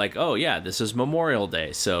us know, like, oh yeah, this is Memorial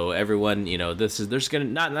Day, so everyone, there's gonna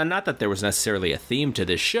not that there was necessarily a theme to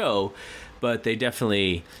this show, but they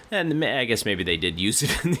definitely, and I guess maybe they did use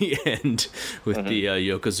it in the end with the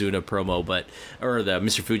Yokozuna promo, or the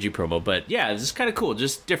Mr. Fuji promo, but yeah, it's just kind of cool,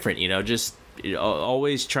 just different, just.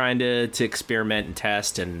 Always trying to experiment and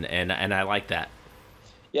test, and I like that.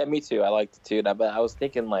 Yeah, me too. I liked it too. But I was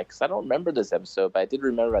thinking, cause I don't remember this episode, but I did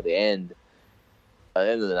remember at the end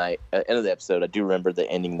of the episode, I do remember the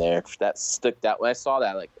ending there. That stuck out. When I saw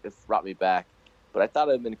that, it brought me back. But I thought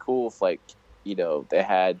it'd been cool if, they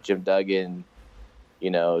had Jim Duggan,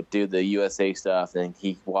 do the USA stuff, and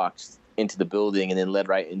he walked into the building and then led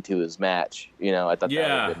right into his match. I thought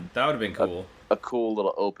that would have been cool. A cool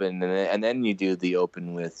little open, and then you do the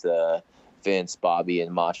open with Vince, Bobby,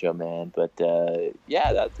 and Macho Man. But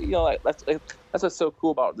yeah, that's what's so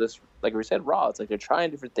cool about this. Like we said, Raw. It's like they're trying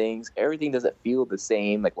different things. Everything doesn't feel the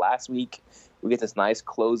same. Like last week, we get this nice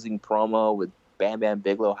closing promo with Bam Bam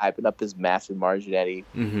Bigelow hyping up his match with Marginetti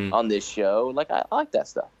on this show. I like that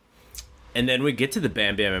stuff. And then we get to the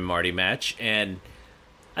Bam Bam and Marty match, and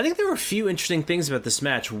I think there were a few interesting things about this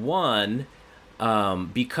match. One,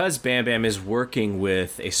 because Bam Bam is working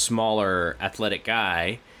with a smaller athletic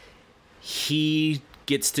guy, he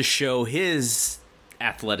gets to show his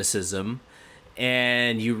athleticism,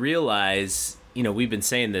 and you realize, we've been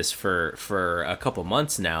saying this for a couple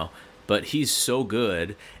months now, but he's so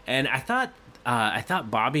good. And I thought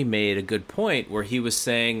Bobby made a good point where he was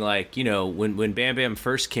saying, when Bam Bam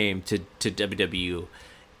first came to WWF,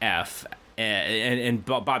 and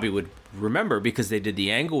Bobby would remember because they did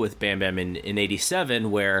the angle with Bam Bam in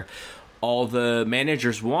 87 where all the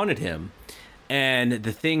managers wanted him. And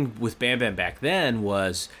the thing with Bam Bam back then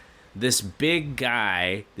was this big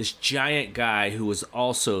guy, this giant guy who was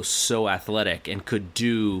also so athletic and could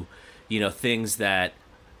do, things that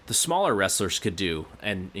the smaller wrestlers could do.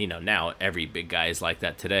 And, now every big guy is like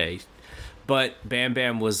that today. But Bam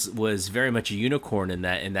Bam was very much a unicorn in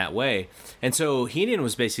that way. And so Heenan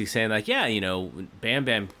was basically saying, like, yeah, Bam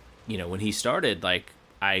Bam, when he started, like,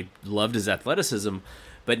 I loved his athleticism,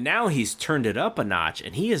 but now he's turned it up a notch,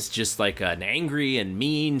 and he is just like an angry and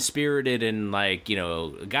mean-spirited and, like,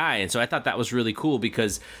 guy. And so I thought that was really cool,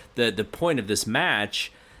 because the point of this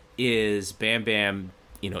match is Bam Bam,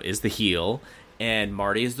 is the heel, and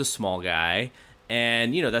Marty is the small guy.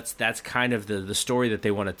 And, that's kind of the story that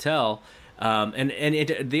they want to tell.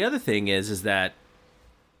 The other thing is that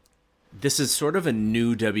this is sort of a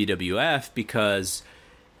new WWF, because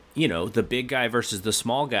the big guy versus the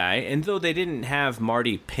small guy, and though they didn't have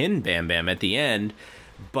Marty pin Bam Bam at the end,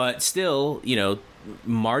 but still,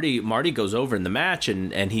 Marty goes over in the match,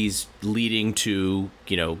 and he's leading to,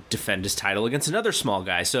 defend his title against another small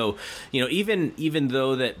guy. So, even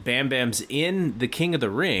though that Bam Bam's in the King of the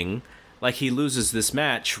Ring, like, he loses this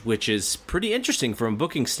match, which is pretty interesting from a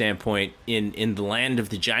booking standpoint in the land of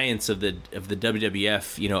the giants of the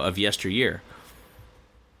WWF, of yesteryear.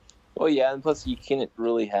 Well, yeah, and plus you can't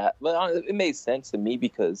really have. Well, it made sense to me,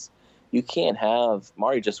 because you can't have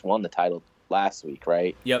Marty just won the title last week,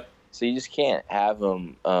 right? Yep. So you just can't have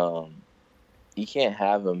him. You can't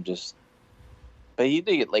have him just. But he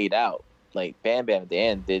did get laid out. Like, Bam Bam at the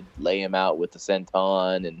end did lay him out with the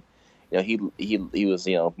senton, and he was,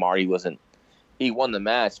 Marty wasn't. He won the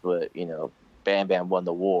match, but Bam Bam won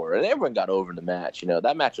the war, and everyone got over in the match.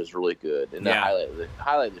 That match was really good, and the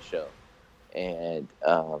highlight of the show. And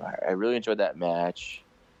I really enjoyed that match.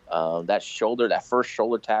 That first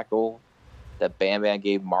shoulder tackle that Bam Bam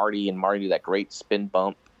gave Marty, and Marty did that great spin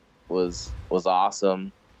bump was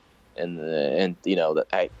awesome. And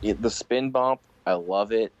the spin bump, I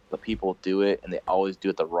love it. The people do it, and they always do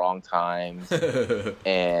it the wrong times.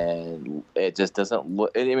 And it just doesn't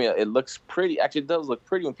look. I mean, it looks pretty. Actually, it does look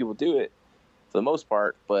pretty when people do it, for the most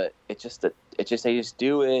part. But they just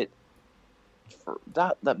do it. For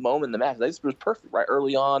that moment in the match, this was perfect. Right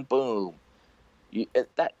early on, boom.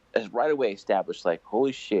 That is right away established. Like,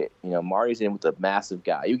 holy shit, Marty's in with a massive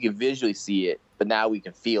guy. You can visually see it, but now we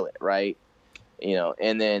can feel it, right?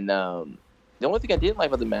 And then the only thing I didn't like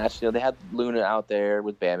about the match, they had Luna out there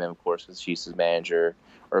with Bam Bam, of course, because she's his manager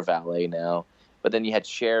or valet now. But then you had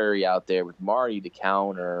Sherry out there with Marty to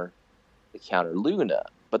counter Luna.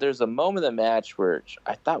 But there's a moment in the match where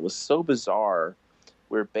I thought was so bizarre,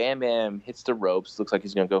 where Bam Bam hits the ropes, looks like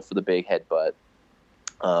he's going to go for the big headbutt.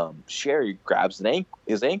 Sherry grabs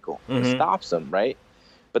his ankle and stops him, right?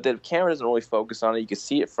 But the camera doesn't really focus on it. You can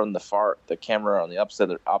see it from the camera on the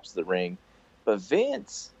opposite of the ring. But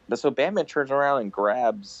so Bam Bam turns around and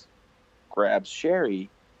grabs Sherry,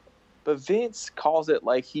 but Vince calls it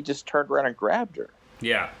like he just turned around and grabbed her.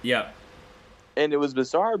 Yeah. And it was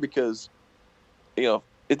bizarre, because,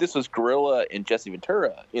 if this was Gorilla and Jesse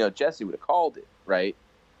Ventura, Jesse would have called it, right?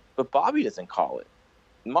 But Bobby doesn't call it.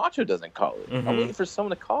 Macho doesn't call it. I'm waiting for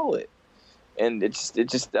someone to call it. And it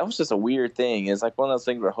just that was just a weird thing. It's like one of those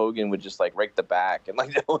things where Hogan would just like rake the back, and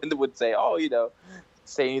like no one would say,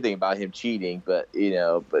 say anything about him cheating, but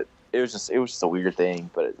it was just a weird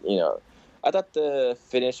thing. But I thought the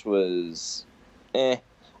finish was I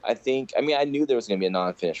knew there was gonna be a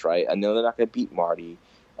non-finish, right? I know they're not gonna beat Marty.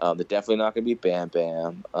 They're definitely not gonna beat Bam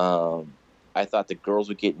Bam. I thought the girls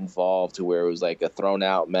would get involved to where it was like a thrown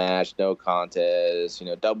out match, no contest,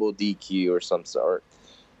 double DQ or some sort.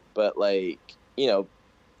 But I don't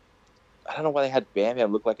know why they had Bam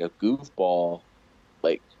Bam look like a goofball,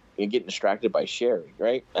 like getting distracted by Sherry,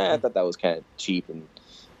 right? I thought that was kind of cheap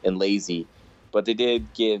and lazy. But they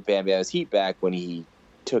did give Bam Bam his heat back when he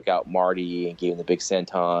took out Marty and gave him the big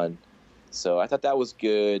senton. So I thought that was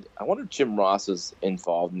good. I wonder if Jim Ross was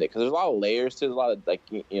involved in it, because there's a lot of layers to it, a lot of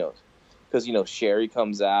because Sherry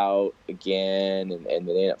comes out again, and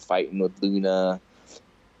they end up fighting with Luna.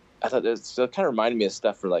 I thought it kind of reminded me of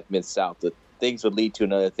stuff from like Mid-South, that things would lead to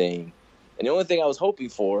another thing. And the only thing I was hoping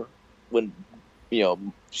for when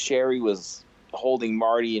Sherry was holding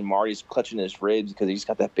Marty and Marty's clutching his ribs because he just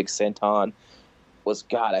got that big senton was,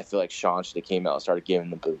 God, I feel like Sean should have came out and started giving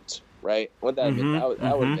him the boots, right? That would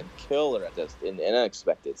have been killer at this and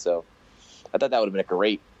unexpected. So I thought that would have been a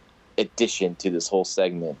great addition to this whole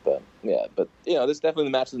segment. But yeah, this is definitely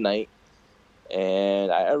the match of the night,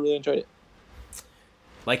 and I really enjoyed it.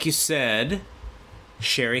 Like you said,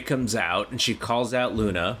 Sherry comes out and she calls out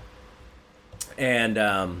Luna,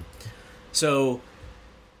 and so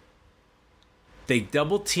they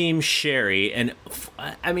double team Sherry, and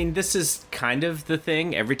I mean, this is kind of the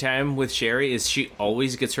thing every time with Sherry is she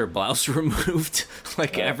always gets her blouse removed.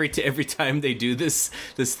 Like every time they do this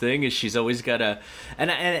thing, is she's always got a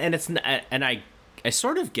and I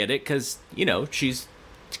sort of get it because she's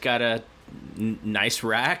got a nice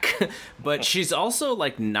rack, but she's also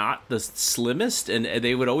like not the slimmest, and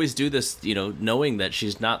they would always do this knowing that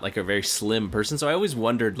she's not like a very slim person. So I always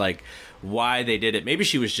wondered like why they did it. Maybe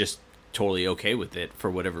she was just totally okay with it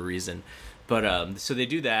for whatever reason, but so they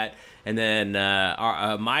do that, and then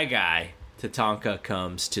my guy Tatanka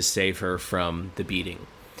comes to save her from the beating.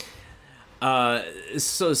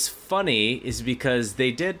 So it's funny is because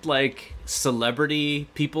they did like celebrity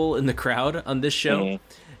people in the crowd on this show. Mm-hmm.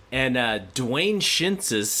 And Dwayne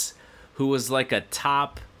Shintzis, who was like a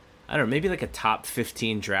top, I don't know, maybe like a top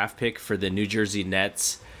 15 draft pick for the New Jersey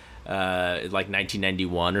Nets, like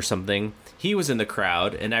 1991 or something. He was in the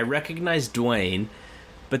crowd, and I recognized Dwayne.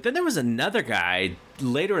 But then there was another guy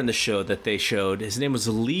later in the show that they showed. His name was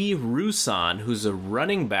Lee Rusan, who's a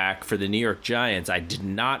running back for the New York Giants. I did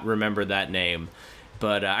not remember that name,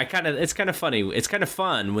 but it's kind of funny. It's kind of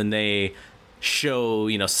fun when they show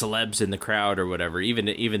celebs in the crowd or whatever,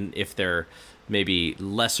 even if they're maybe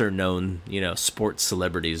lesser known sports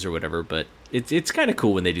celebrities or whatever. But it's kind of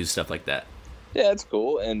cool when they do stuff like that. Yeah, it's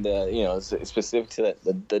cool, and it's specific to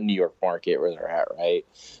the New York market where they're at, right?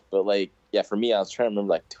 But like, yeah, for me, I was trying to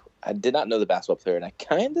remember. Like, I did not know the basketball player, and I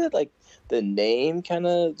kind of like the name kind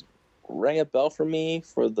of rang a bell for me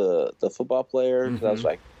for the football player. Mm-hmm. I was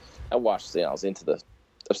like, I watched, I was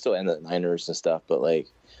still into the Niners and stuff, but like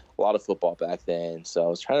a lot of football back then. So I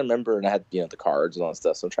was trying to remember, and I had the cards and all that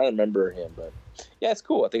stuff. So I'm trying to remember him, but yeah, it's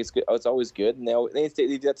cool. I think it's good. It's always good, and they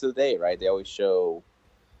do that to the day, right? They always show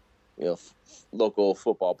local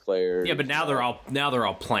football players. Yeah, but now they're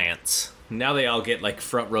all plants. Now they all get like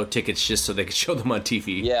front row tickets just so they can show them on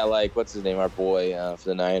TV. Yeah, like what's his name? Our boy for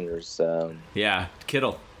the Niners. Yeah,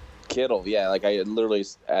 Kittle. Yeah, like I literally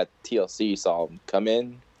at TLC saw him come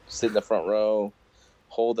in, sit in the front row,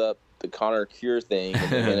 hold up the Connor Cure thing,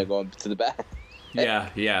 and then go to the back.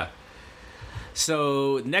 Yeah.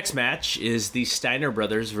 So next match is the Steiner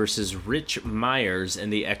brothers versus Rich Myers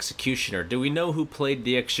and the Executioner. Do we know who played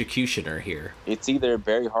the Executioner here? It's either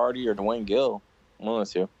Barry Hardy or Dwayne Gill. One of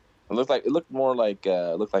the two. It looked more like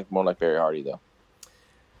Barry Hardy though.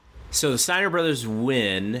 So the Steiner brothers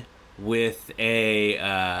win with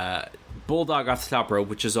a bulldog off the top rope,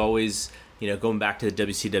 which is always going back to the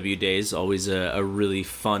WCW days, always a really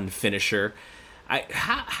fun finisher.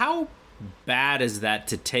 How bad is that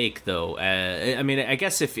to take though? I mean, I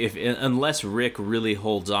guess if unless Rick really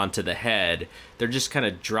holds on to the head, they're just kind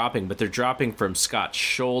of dropping, but they're dropping from Scott's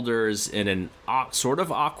shoulders in an sort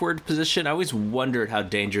of awkward position. I always wondered how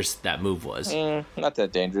dangerous that move was. Not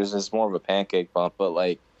that dangerous. It's more of a pancake bump, but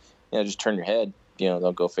like, just turn your head.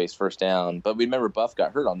 Don't go face first down. But remember, Buff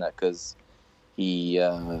got hurt on that because he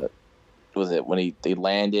when they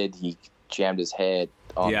landed, he jammed his head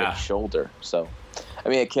on the shoulder. So, I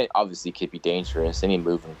mean, it could be dangerous. Any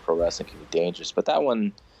move in pro wrestling can be dangerous, but that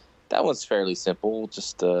one's fairly simple.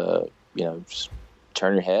 Just just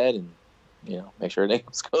turn your head and make sure everything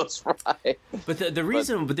goes right. But the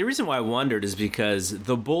reason why I wondered is because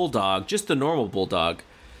the bulldog, just the normal bulldog,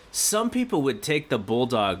 some people would take the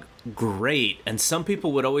bulldog great, and some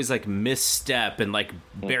people would always like misstep and like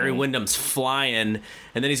Barry Windham's flying,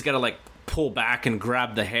 and then he's got to like pull back and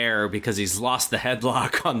grab the hair because he's lost the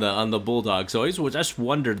headlock on the bulldog. So I just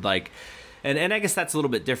wondered like, and I guess that's a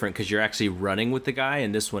little bit different because you're actually running with the guy,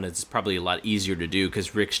 and this one it's probably a lot easier to do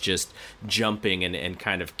because Rick's just jumping and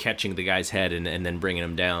kind of catching the guy's head and then bringing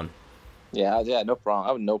him down. Yeah, no problem.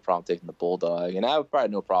 I have no problem taking the bulldog, and I would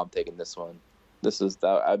probably no problem taking this one. I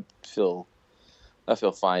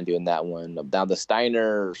feel fine doing that one. Now the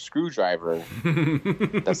Steiner screwdriver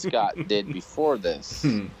that Scott did before this.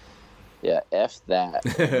 Yeah, F that.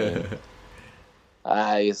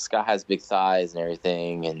 I mean, Scott has big thighs and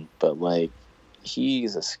everything, but like,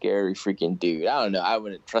 he's a scary freaking dude. I don't know. I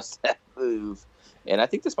wouldn't trust that move. And I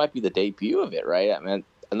think this might be the debut of it, right? I mean,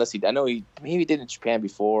 I know he maybe did in Japan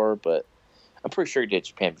before, but I'm pretty sure he did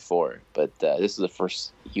Japan before. But this is the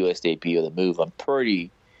first U.S. debut of the move. I'm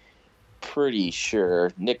pretty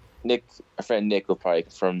sure. Our friend Nick will probably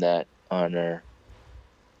confirm that on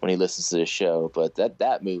when he listens to the show. But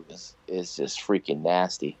that move is just freaking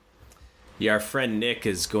nasty. Yeah, our friend Nick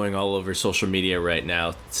is going all over social media right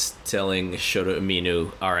now, telling Shota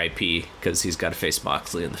Umino R.I.P. because he's got to face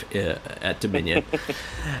Moxley at Dominion.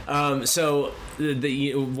 So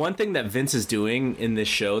the one thing that Vince is doing in this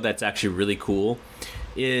show that's actually really cool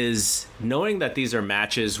is knowing that these are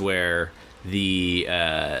matches where the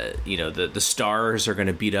stars are going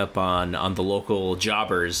to beat up on the local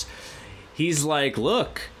jobbers. He's like,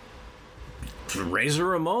 look, Razor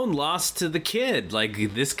Ramon lost to the Kid.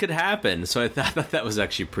 Like, this could happen. So I thought that was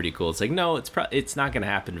actually pretty cool. It's like, no, it's not going to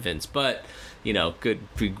happen, Vince. But,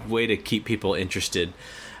 good way to keep people interested.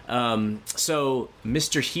 So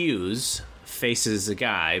Mr. Hughes faces a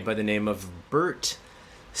guy by the name of Bert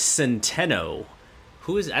Centeno.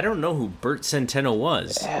 I don't know who Bert Centeno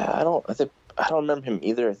was. Yeah, I don't remember him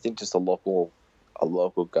either. I think just a local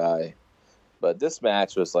guy. But this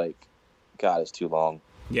match was like, God, it's too long.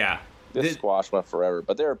 Yeah. This squash went forever,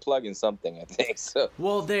 but they were plugging something, I think. So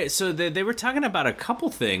well, they were talking about a couple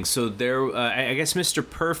things. So there, I guess Mr.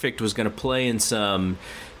 Perfect was going to play in some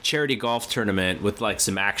charity golf tournament with like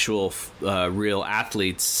some actual real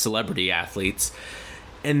athletes, celebrity athletes.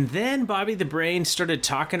 And then Bobby the Brain started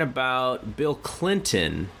talking about Bill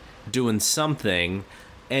Clinton doing something,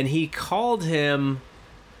 and he called him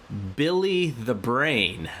Billy the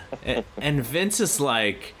Brain. And Vince is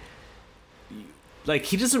like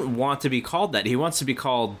he doesn't want to be called that. He wants to be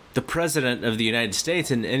called the President of the United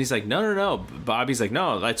States. And he's like, no. Bobby's like,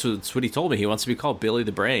 no, that's what he told me. He wants to be called Billy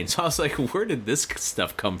the Brain. So I was like, where did this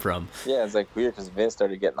stuff come from? Yeah, it's like weird because Vince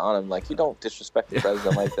started getting on him. Like, you don't disrespect the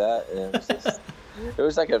president like that. And it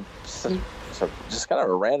was like just kind of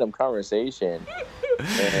a random conversation.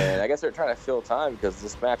 And I guess they're trying to fill time because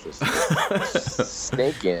this match was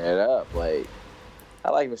snaking it up. Like, I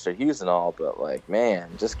like Mr. Hughes and all, but like, man,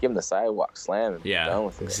 just give him the sidewalk slam and be done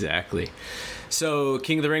with it. Exactly. So,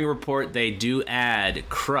 King of the Ring report, they do add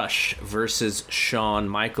Crush versus Shawn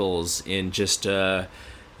Michaels in just a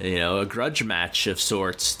grudge match of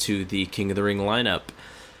sorts to the King of the Ring lineup.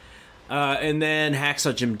 And then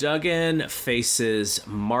Hacksaw Jim Duggan faces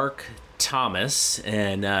Mark Thomas,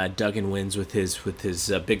 and Duggan wins with his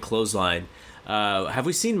big clothesline. Have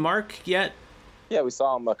we seen Mark yet? Yeah, we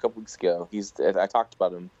saw him a couple weeks ago. I talked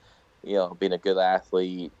about him, being a good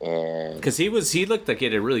athlete, and because he looked like he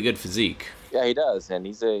had a really good physique. Yeah, he does, and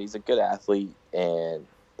he's a good athlete. And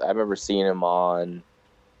I remember seeing him on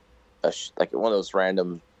like one of those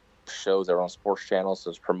random shows that were on sports channels. So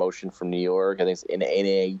it was promotion from New York. I think it's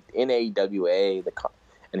NAWA,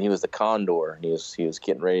 and he was the Condor, and he was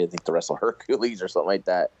getting ready, I think, to wrestle Hercules or something like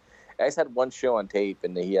that. I just had one show on tape,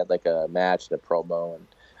 and he had like a match and a promo, and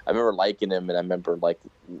I remember liking him, and I remember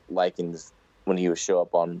liking when he would show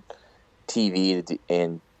up on TV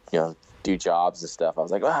and do jobs and stuff. I was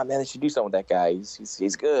like, wow, man, they should do something with that guy.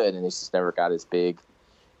 He's good, and he just never got his big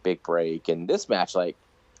break. And this match, like,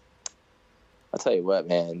 I'll tell you what,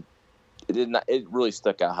 man, it really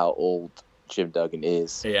stuck out how old Jim Duggan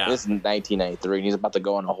is. Yeah, this is 1993, and he's about to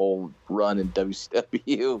go on a whole run in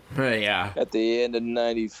WCW. Yeah, at the end of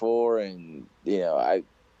 '94, and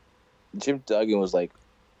Jim Duggan was like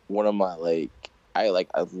one of my I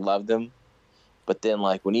loved him, but then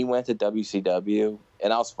like when he went to WCW,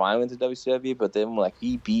 and I was fine with the WCW, but then like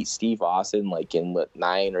he beat Steve Austin like in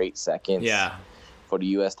 9 or 8 seconds, for the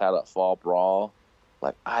U.S. title at Fall Brawl,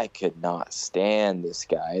 like I could not stand this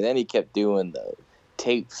guy. And then he kept doing the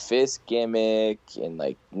tape fist gimmick, and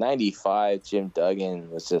like '95 Jim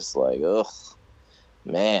Duggan was just like, ugh,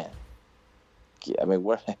 man. I mean,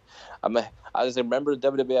 I just remember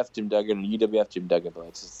WWF Jim Duggan and UWF Jim Duggan, but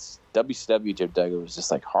it's just WCW Jim Duggan was just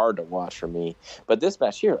like hard to watch for me. But this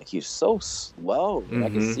match here, like, he's so slow. Mm-hmm. I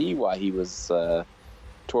can see why he was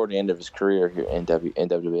toward the end of his career here in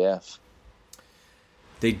WWF.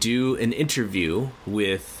 They do an interview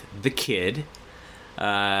with the Kid,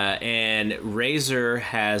 and Razor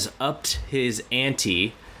has upped his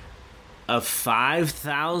ante of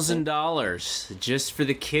 $5,000 just for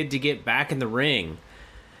the Kid to get back in the ring.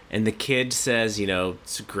 And the Kid says,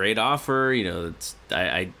 it's a great offer,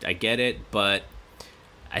 I get it, but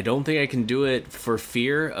I don't think I can do it for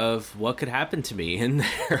fear of what could happen to me in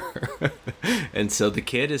there. And so the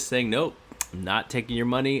Kid is saying, nope, I'm not taking your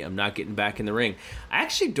money, I'm not getting back in the ring. I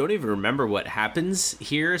actually don't even remember what happens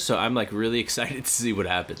here, so I'm like really excited to see what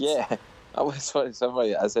happens. Yeah, I was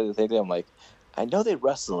somebody. I said the same thing. I'm like, I know they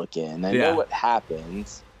wrestle again. I know what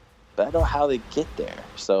happens, but I don't know how they get there.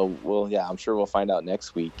 So, I'm sure we'll find out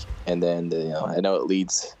next week. And then, I know it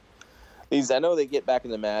leads. I know they get back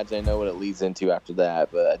in the match. I know what it leads into after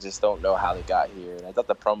that, but I just don't know how they got here. And I thought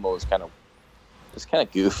the promo was kind of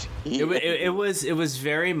goofy. It was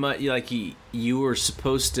very much like you were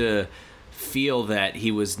supposed to feel that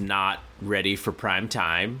he was not ready for prime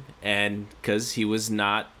time, and because he was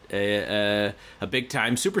not a big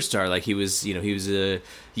time superstar. Like he was a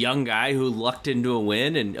young guy who lucked into a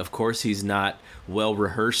win, and of course he's not well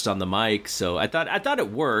rehearsed on the mic. So I thought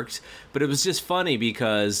it worked, but it was just funny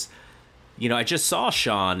because I just saw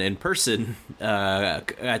Sean in person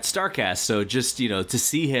at StarCast, so just, to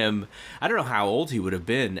see him, I don't know how old he would have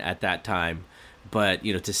been at that time, but,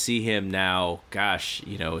 to see him now, gosh,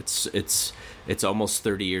 it's almost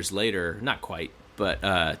 30 years later, not quite, but,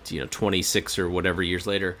 26 or whatever years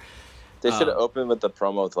later. They should have opened with the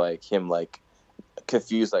promo with, like, him, like,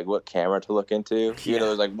 confused, like, what camera to look into. Yeah.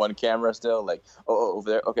 There's, like, one camera still, like, oh, over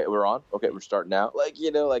there. Okay, we're on. Okay, we're starting now. Like,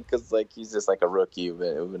 because, like, he's just, like, a rookie. It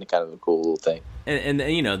would have been kind of a cool little thing. And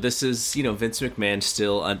this is, Vince McMahon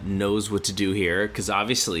still knows what to do here, because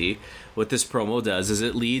obviously what this promo does is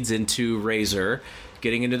it leads into Razor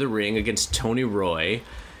getting into the ring against Tony Roy,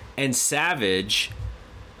 and Savage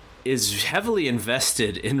is heavily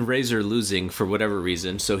invested in Razor losing for whatever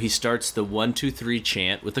reason, so he starts the 1, 2, 3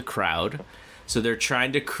 chant with the crowd. So they're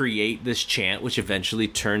trying to create this chant, which eventually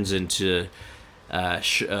turns into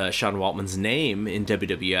Sean Waltman's name in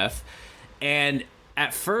WWF. And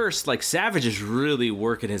at first, like, Savage is really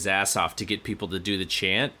working his ass off to get people to do the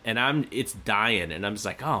chant, and it's dying, and I'm just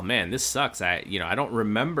like, oh man, this sucks. I don't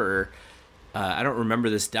remember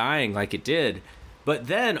this dying like it did. But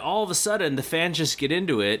then all of a sudden, the fans just get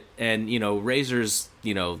into it, and Razor's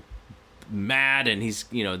mad, and he's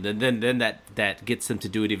then that gets them to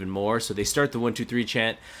do it even more. So they start the 1, 2, 3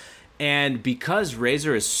 chant, and because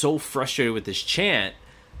Razor is so frustrated with this chant,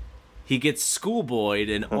 he gets schoolboyed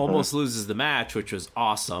and almost loses the match, which was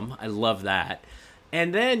awesome. I love that.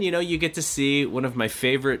 And then you get to see one of my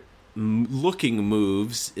favorite looking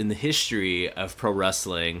moves in the history of pro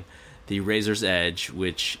wrestling, the Razor's Edge,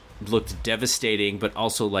 which looked devastating, but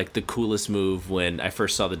also like the coolest move when I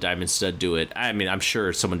first saw the Diamond Stud do it. I mean, I'm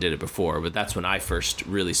sure someone did it before, but that's when I first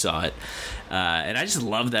really saw it. And I just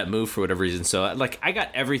love that move for whatever reason. So, like, I got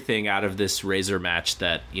everything out of this Razor match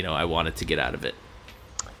that, I wanted to get out of it.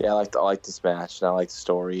 Yeah, I like this match, and I like the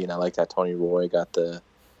story, and I like that Tony Roy got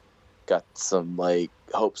some, like,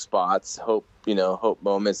 hope spots, hope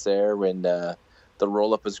moments there when the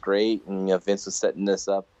roll-up was great, and Vince was setting this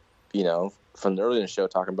up, from the early in the show,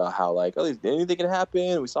 talking about how, like, oh, anything can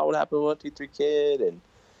happen. We saw what happened with 1, 2, 3 Kid,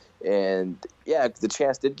 and yeah, the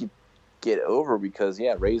chance did get over because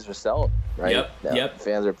Razor's selling, right? Yep.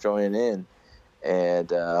 Fans are joining in,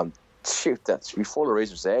 and shoot, that's before the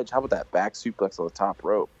Razor's Edge. How about that back suplex on the top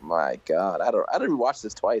rope? My God, I don't watch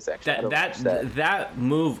this twice actually. That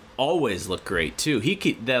move always looked great too.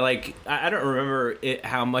 I don't remember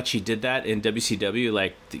how much he did that in WCW,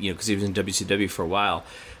 like, because he was in WCW for a while.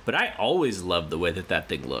 But I always loved the way that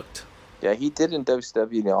thing looked. Yeah, he did it in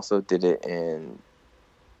WCW, and he also did it in,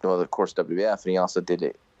 of course, WWF, and he also did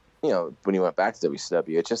it, when he went back to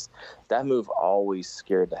WCW. It just, that move always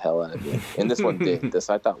scared the hell out of me. And this one did.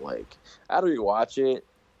 I thought, like, I don't even watch it,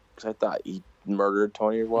 because I thought he murdered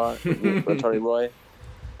Tony Roy.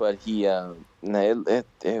 But he, it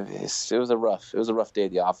was a rough day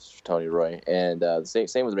at the office for Tony Roy. And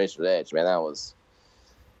same with Razor's Edge, man. That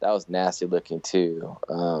was nasty looking too.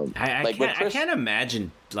 I can't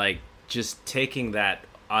imagine, like, just taking that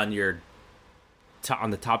on on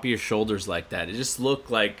the top of your shoulders like that. It just looked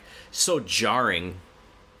like so jarring.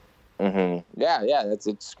 Mm-hmm. Yeah,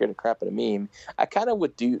 it scared the crap out of me. I kind of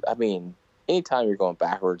would do. I mean, anytime you're going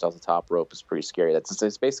backwards off the top rope is pretty scary.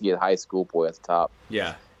 It's basically a high school boy at the top.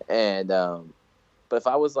 Yeah. And but if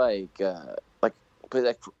I was like the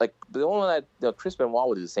only one Chris Benoit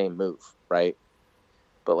would do the same move, right?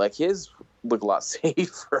 But, like, his looked a lot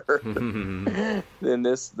safer than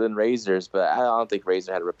Razor's. But I don't think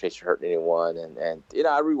Razor had a reputation for hurting anyone. And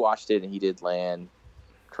I rewatched it, and he did land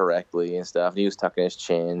correctly and stuff. And he was tucking his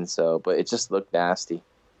chin. But it just looked nasty.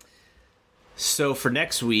 So for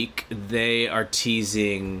next week, they are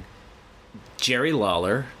teasing Jerry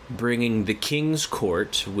Lawler bringing the King's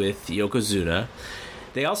Court with Yokozuna.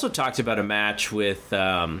 They also talked about a match with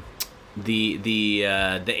the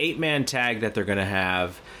 8-man tag that they're going to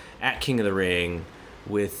have at King of the Ring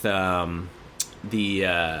with the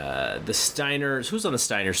Steiners. Who's on the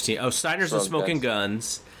Steiners team? Oh, Steiners and Smoking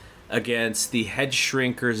Guns against the Head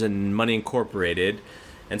Shrinkers and Money Incorporated.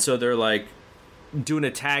 And so they're, like, doing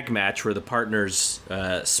a tag match where the partners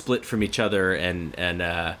split from each other and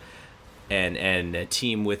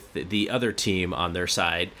team with the other team on their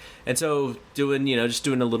side. And so doing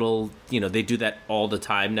a little, they do that all the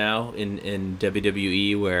time now in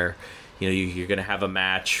WWE, where, you're going to have a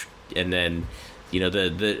match, and then,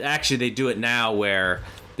 actually they do it now where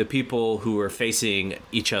the people who are facing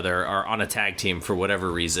each other are on a tag team for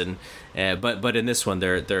whatever reason. But in this one,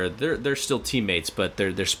 they're still teammates, but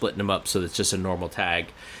they're splitting them up, so it's just a normal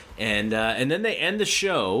tag. And then they end the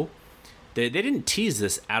show. They didn't tease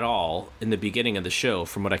this at all in the beginning of the show,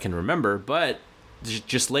 from what I can remember, but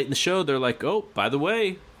just late in the show, they're like, oh, by the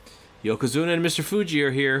way, Yokozuna and Mr. Fuji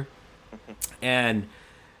are here. And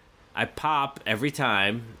I pop every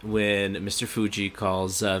time when Mr. Fuji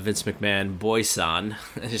calls Vince McMahon boy-san.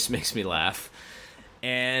 It just makes me laugh.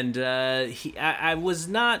 And I was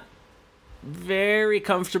not very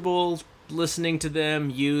comfortable listening to them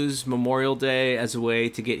use Memorial Day as a way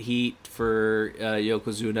to get heat for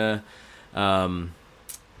Yokozuna.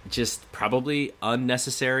 Just probably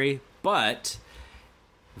unnecessary, but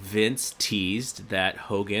Vince teased that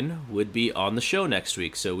Hogan would be on the show next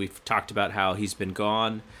week. So we've talked about how he's been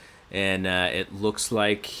gone, and it looks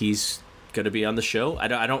like he's going to be on the show. I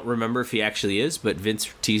don't remember if he actually is, but Vince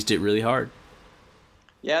teased it really hard.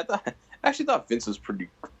 Yeah, I actually thought Vince was pretty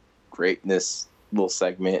great in this little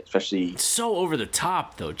segment, especially so over the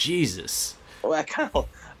top though. Jesus. Well, I kind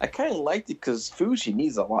of liked it because Fuji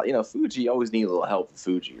needs a lot. Fuji always needs a little help with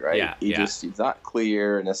Fuji, right? Yeah, he's not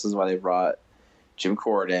clear, and this is why they brought Jim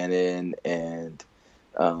Cornette in, and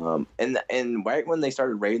right when they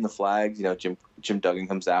started waving the flags, Jim Duggan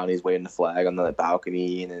comes out and he's waving the flag on the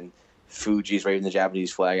balcony, and then Fuji's waving the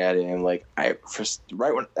Japanese flag at him.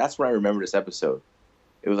 That's when I remember this episode.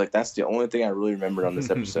 It was like, that's the only thing I really remembered on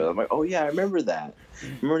this episode. I'm like, oh yeah, I remember that.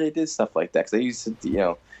 Remember they did stuff like that because they used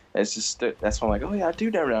to, it's just, that's when I'm like, oh yeah, I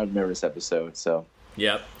do remember this episode. So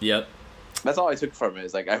yep. That's all I took from it.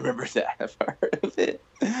 Is like I remember that part of it.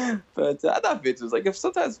 But I thought Vince was like, if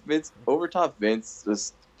sometimes overtop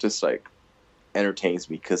Vince just like entertains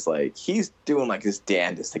me because like he's doing like his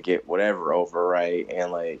damnedest to get whatever over, right?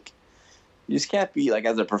 And like you just can't be like,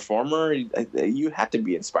 as a performer, you have to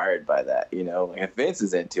be inspired by that, Like if Vince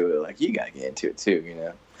is into it, like you gotta get into it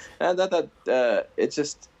too, And I thought that it's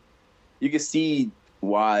just, you can see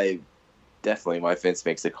why Vince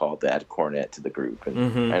makes the call to add Cornette to the group,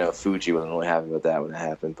 and I know Fuji wasn't really happy with that when it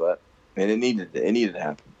happened, but it needed to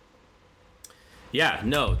happen. Yeah,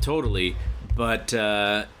 no, totally. But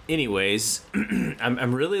anyways,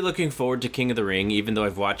 I'm really looking forward to King of the Ring, even though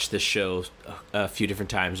I've watched this show a few different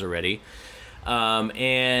times already.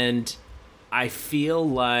 And I feel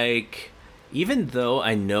like, even though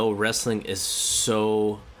I know wrestling is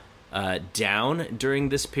so down during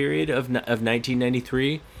this period of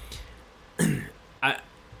 1993,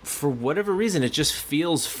 for whatever reason, it just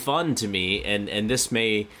feels fun to me. And this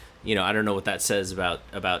may, I don't know what that says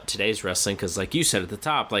about today's wrestling, because like you said at the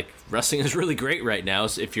top, like wrestling is really great right now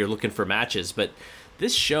if you're looking for matches. But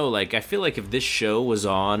this show, like, I feel like if this show was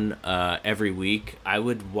on every week, I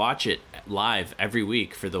would watch it live every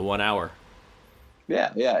week for the 1 hour.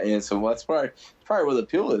 Yeah, and so that's probably what the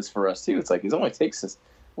appeal is for us too. It's like it only takes us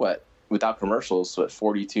without commercials,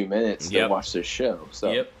 42 minutes to watch this show.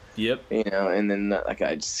 So yep. And then like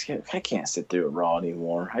I can't sit through a Raw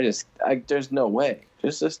anymore. There's no way.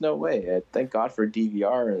 There's just no way. Thank God for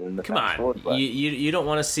DVR and the come on. Forward, but you don't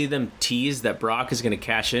want to see them tease that Brock is going to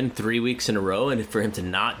cash in 3 weeks in a row, and for him to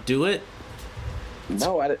not do it.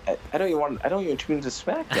 No, I don't even tune into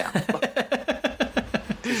SmackDown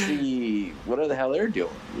to see what the hell they're doing.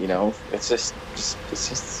 It's just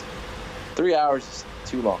 3 hours is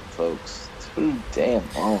too long, folks. Too damn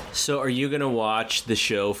long. So, are you gonna watch the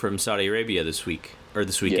show from Saudi Arabia this week or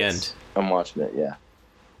this weekend? Yes, I'm watching it. Yeah,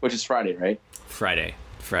 which is Friday, right? Friday.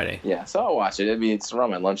 Yeah, so I'll watch it. I mean, it's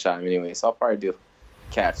around my lunchtime anyway, so I'll probably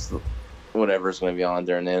catch whatever's going to be on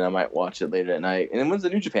there, and then I might watch it later at night. And then when's the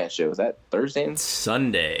New Japan show? Is that Thursday?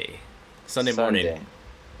 Sunday morning.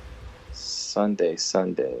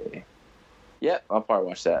 Sunday. Yeah, I'll probably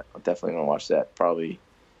watch that. I'm definitely going to watch that probably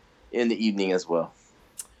in the evening as well.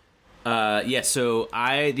 So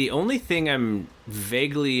the only thing I'm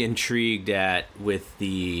vaguely intrigued at with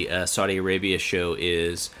the Saudi Arabia show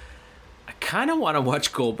is I kind of want to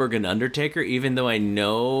watch Goldberg and Undertaker, even though I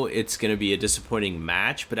know it's going to be a disappointing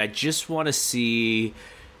match, but I just want to see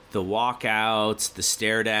the walkouts, the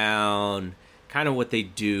stare down, kind of what they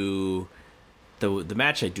do. The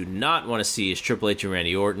match I do not want to see is Triple H and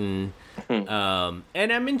Randy Orton. And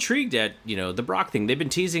I'm intrigued at, the Brock thing. They've been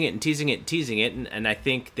teasing it, and I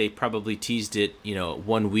think they probably teased it,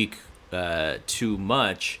 1 week too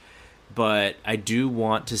much. But I do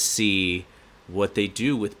want to see what they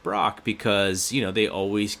do with Brock because, they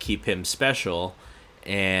always keep him special.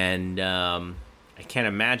 And I can't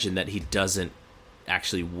imagine that he doesn't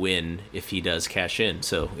actually win if he does cash in.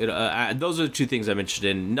 So those are the two things I'm interested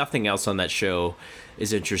in. Nothing else on that show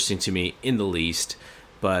is interesting to me in the least.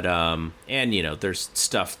 But there's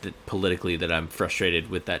stuff that politically that I'm frustrated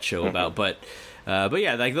with that show about. But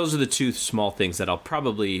yeah, like those are the two small things that I'll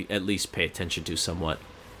probably at least pay attention to somewhat.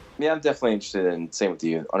 Yeah, I'm definitely interested in, same with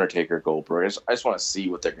you, Undertaker, Goldberg. I just want to see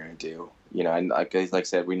what they're going to do. And like I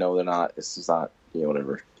said, we know this is not,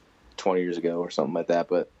 whatever, 20 years ago or something like that.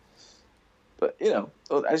 But But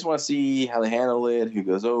I just want to see how they handle it, who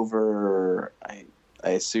goes over. I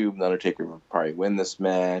assume the Undertaker will probably win this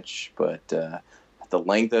match, but the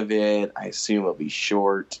length of it, I assume it'll be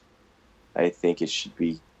short. I think it should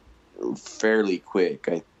be fairly quick.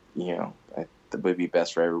 That would be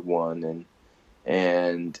best for everyone,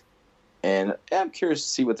 and I'm curious to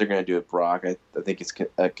see what they're going to do with Brock. I think it's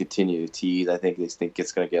a continued tease. I think they think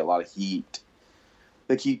it's going to get a lot of heat.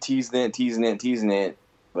 They keep teasing it,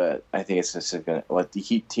 but I think it's just going to. If you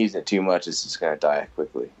keep teasing it too much, it's just going to die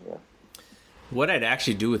quickly. Yeah. What I'd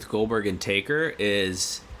actually do with Goldberg and Taker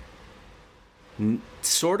is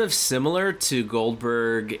sort of similar to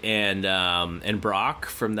Goldberg and Brock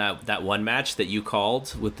from that one match that you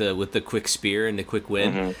called with the quick spear and the quick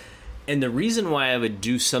win. Mm-hmm. And the reason why I would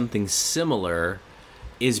do something similar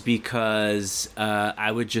is because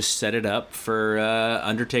I would just set it up for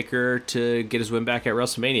Undertaker to get his win back at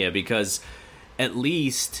WrestleMania, because at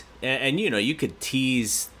least, and you could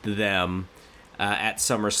tease them at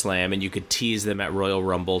SummerSlam, and you could tease them at Royal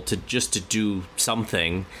Rumble to do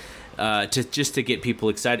something to get people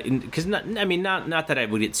excited. Because not that I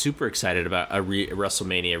would get super excited about a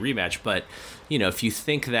WrestleMania rematch, but if you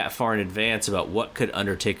think that far in advance about what could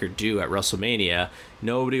Undertaker do at WrestleMania,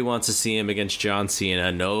 nobody wants to see him against John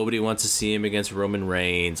Cena. Nobody wants to see him against Roman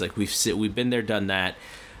Reigns. Like we've been there, done that.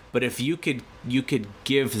 But if you could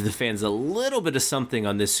give the fans a little bit of something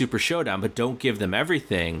on this Super Showdown, but don't give them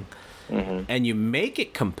everything. Mm-hmm. And you make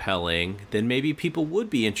it compelling, then maybe people would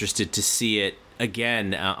be interested to see it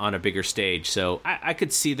again on a bigger stage. So I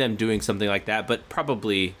could see them doing something like that, but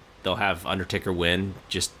probably they'll have Undertaker win,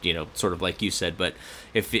 just sort of like you said. But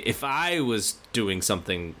if I was doing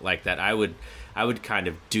something like that, I would kind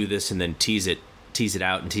of do this and then tease it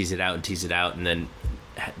out, and then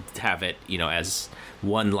have it as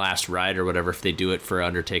one last ride or whatever if they do it for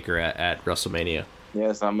Undertaker at WrestleMania.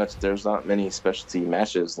 Yeah, there's not many specialty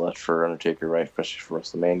matches left for Undertaker, right? Especially for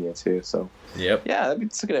WrestleMania too. So yep. Yeah,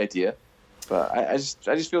 it's a good idea. But I just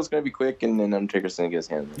feel it's going to be quick, and then Undertaker's going to get his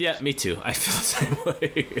hands. Yeah, me too. I feel the same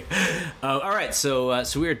way. All right, so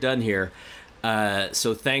we are done here.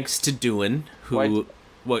 So thanks to Doohan, who...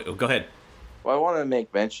 Go ahead. Well, I want to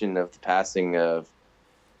make mention of the passing of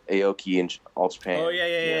Aoki in All Japan. Oh,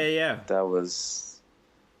 yeah. That was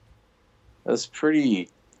pretty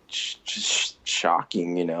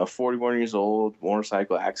shocking, 41 years old,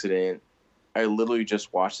 motorcycle accident. I literally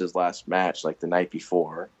just watched his last match like the night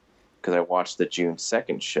before, because I watched the June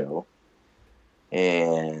 2nd show,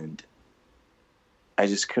 and I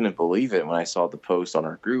just couldn't believe it when I saw the post on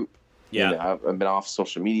our group. Yeah. I've been off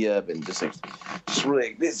social media. I've been just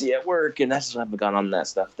really busy at work, and I just haven't gone on that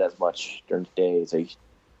stuff as much during the day as I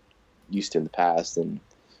used to in the past. And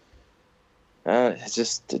it's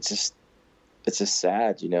just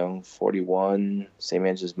sad, 41, same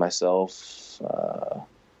age as myself.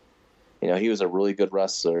 He was a really good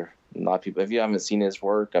wrestler. A lot of people, if you haven't seen his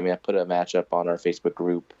work, I put a match up on our Facebook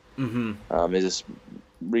group. Mm-hmm. It's just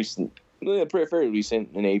very recent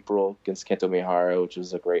in April against Kento Miyahara, which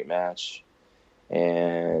was a great match.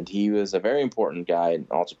 And he was a very important guy in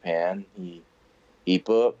All Japan. He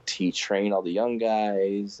booked, he trained all the young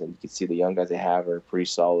guys, and you can see the young guys they have are pretty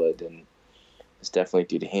solid, and it's definitely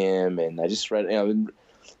due to him. And I just read,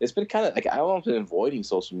 it's been kind of like I've almost been avoiding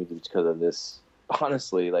social media because of this.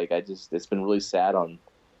 Honestly, it's been really sad on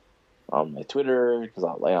my Twitter, because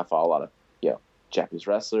I follow a lot of Japanese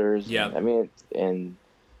wrestlers. Yeah,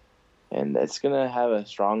 and it's gonna have a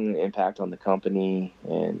strong impact on the company,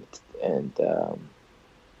 and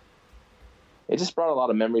it just brought a lot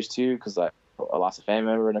of memories too, because I lost a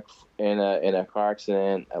family member in a car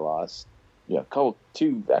accident. I lost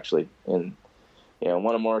two actually, and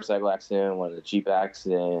one a motorcycle accident, one a Jeep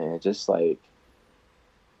accident. And just I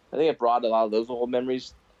think it brought a lot of those old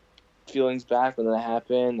memories, feelings back when that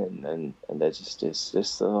happened, and that just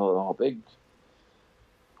a whole big.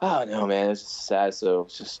 Oh no, man, it's just sad. So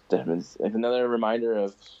it's just another reminder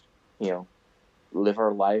of live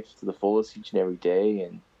our life to the fullest each and every day,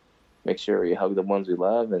 and make sure we hug the ones we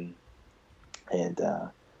love.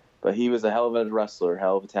 But he was a hell of a wrestler,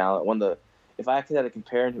 hell of a talent. If I could have to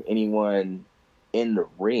compare him to anyone in the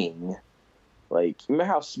ring. Remember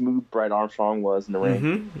how smooth Brett Armstrong was in the ring?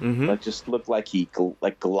 Mm-hmm, mm-hmm. Just looked like he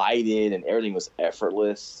glided, and everything was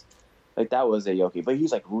effortless. That was Aoki, but he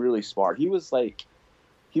was really smart. He was like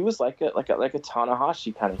a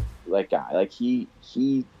Tanahashi kind of guy. He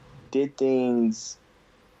did things.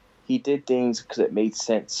 He did things because it made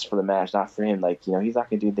sense for the match, not for him. He's not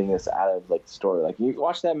gonna do things out of the story. You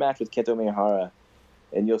watch that match with Kento Miyahara,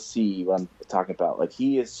 and you'll see what I'm talking about.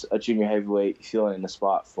 He is a junior heavyweight filling in the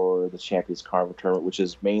spot for the Champions Carnival tournament, which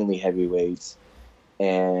is mainly heavyweights.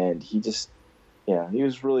 And he just he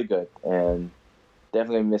was really good, and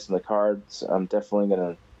definitely missing the cards. I'm definitely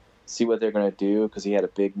gonna see what they're gonna do because he had a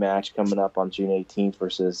big match coming up on June 18th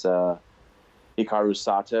versus Hikaru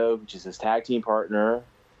Sato, which is his tag team partner,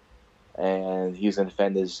 and he's gonna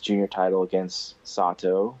defend his junior title against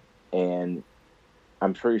Sato, and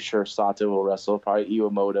I'm pretty sure Sato will wrestle probably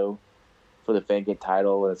Iwamoto for the vacant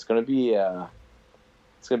title, and it's gonna be a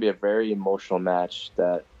very emotional match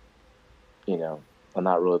that I'm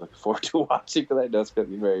not really looking forward to watching because I know it's gonna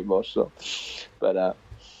be very emotional. But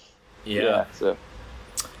so.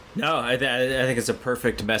 No, I think it's a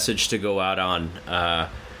perfect message to go out on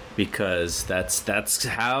because that's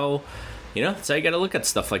how that's how you got to look at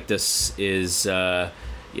stuff like this. It's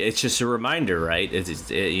just a reminder, right? It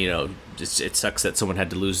sucks that someone had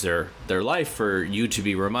to lose their life for you to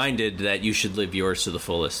be reminded that you should live yours to the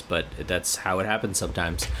fullest. But that's how it happens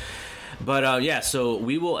sometimes. But so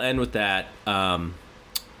we will end with that.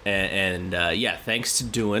 Thanks to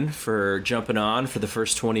Duan for jumping on for the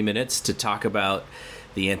first 20 minutes to talk about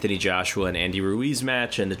the Anthony Joshua and Andy Ruiz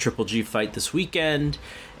match and the Triple G fight this weekend.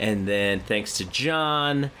 And then thanks to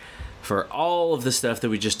John for all of the stuff that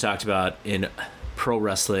we just talked about in pro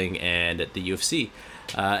wrestling and at the UFC.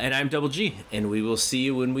 And I'm Double G, and we will see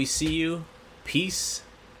you when we see you. Peace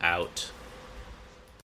out.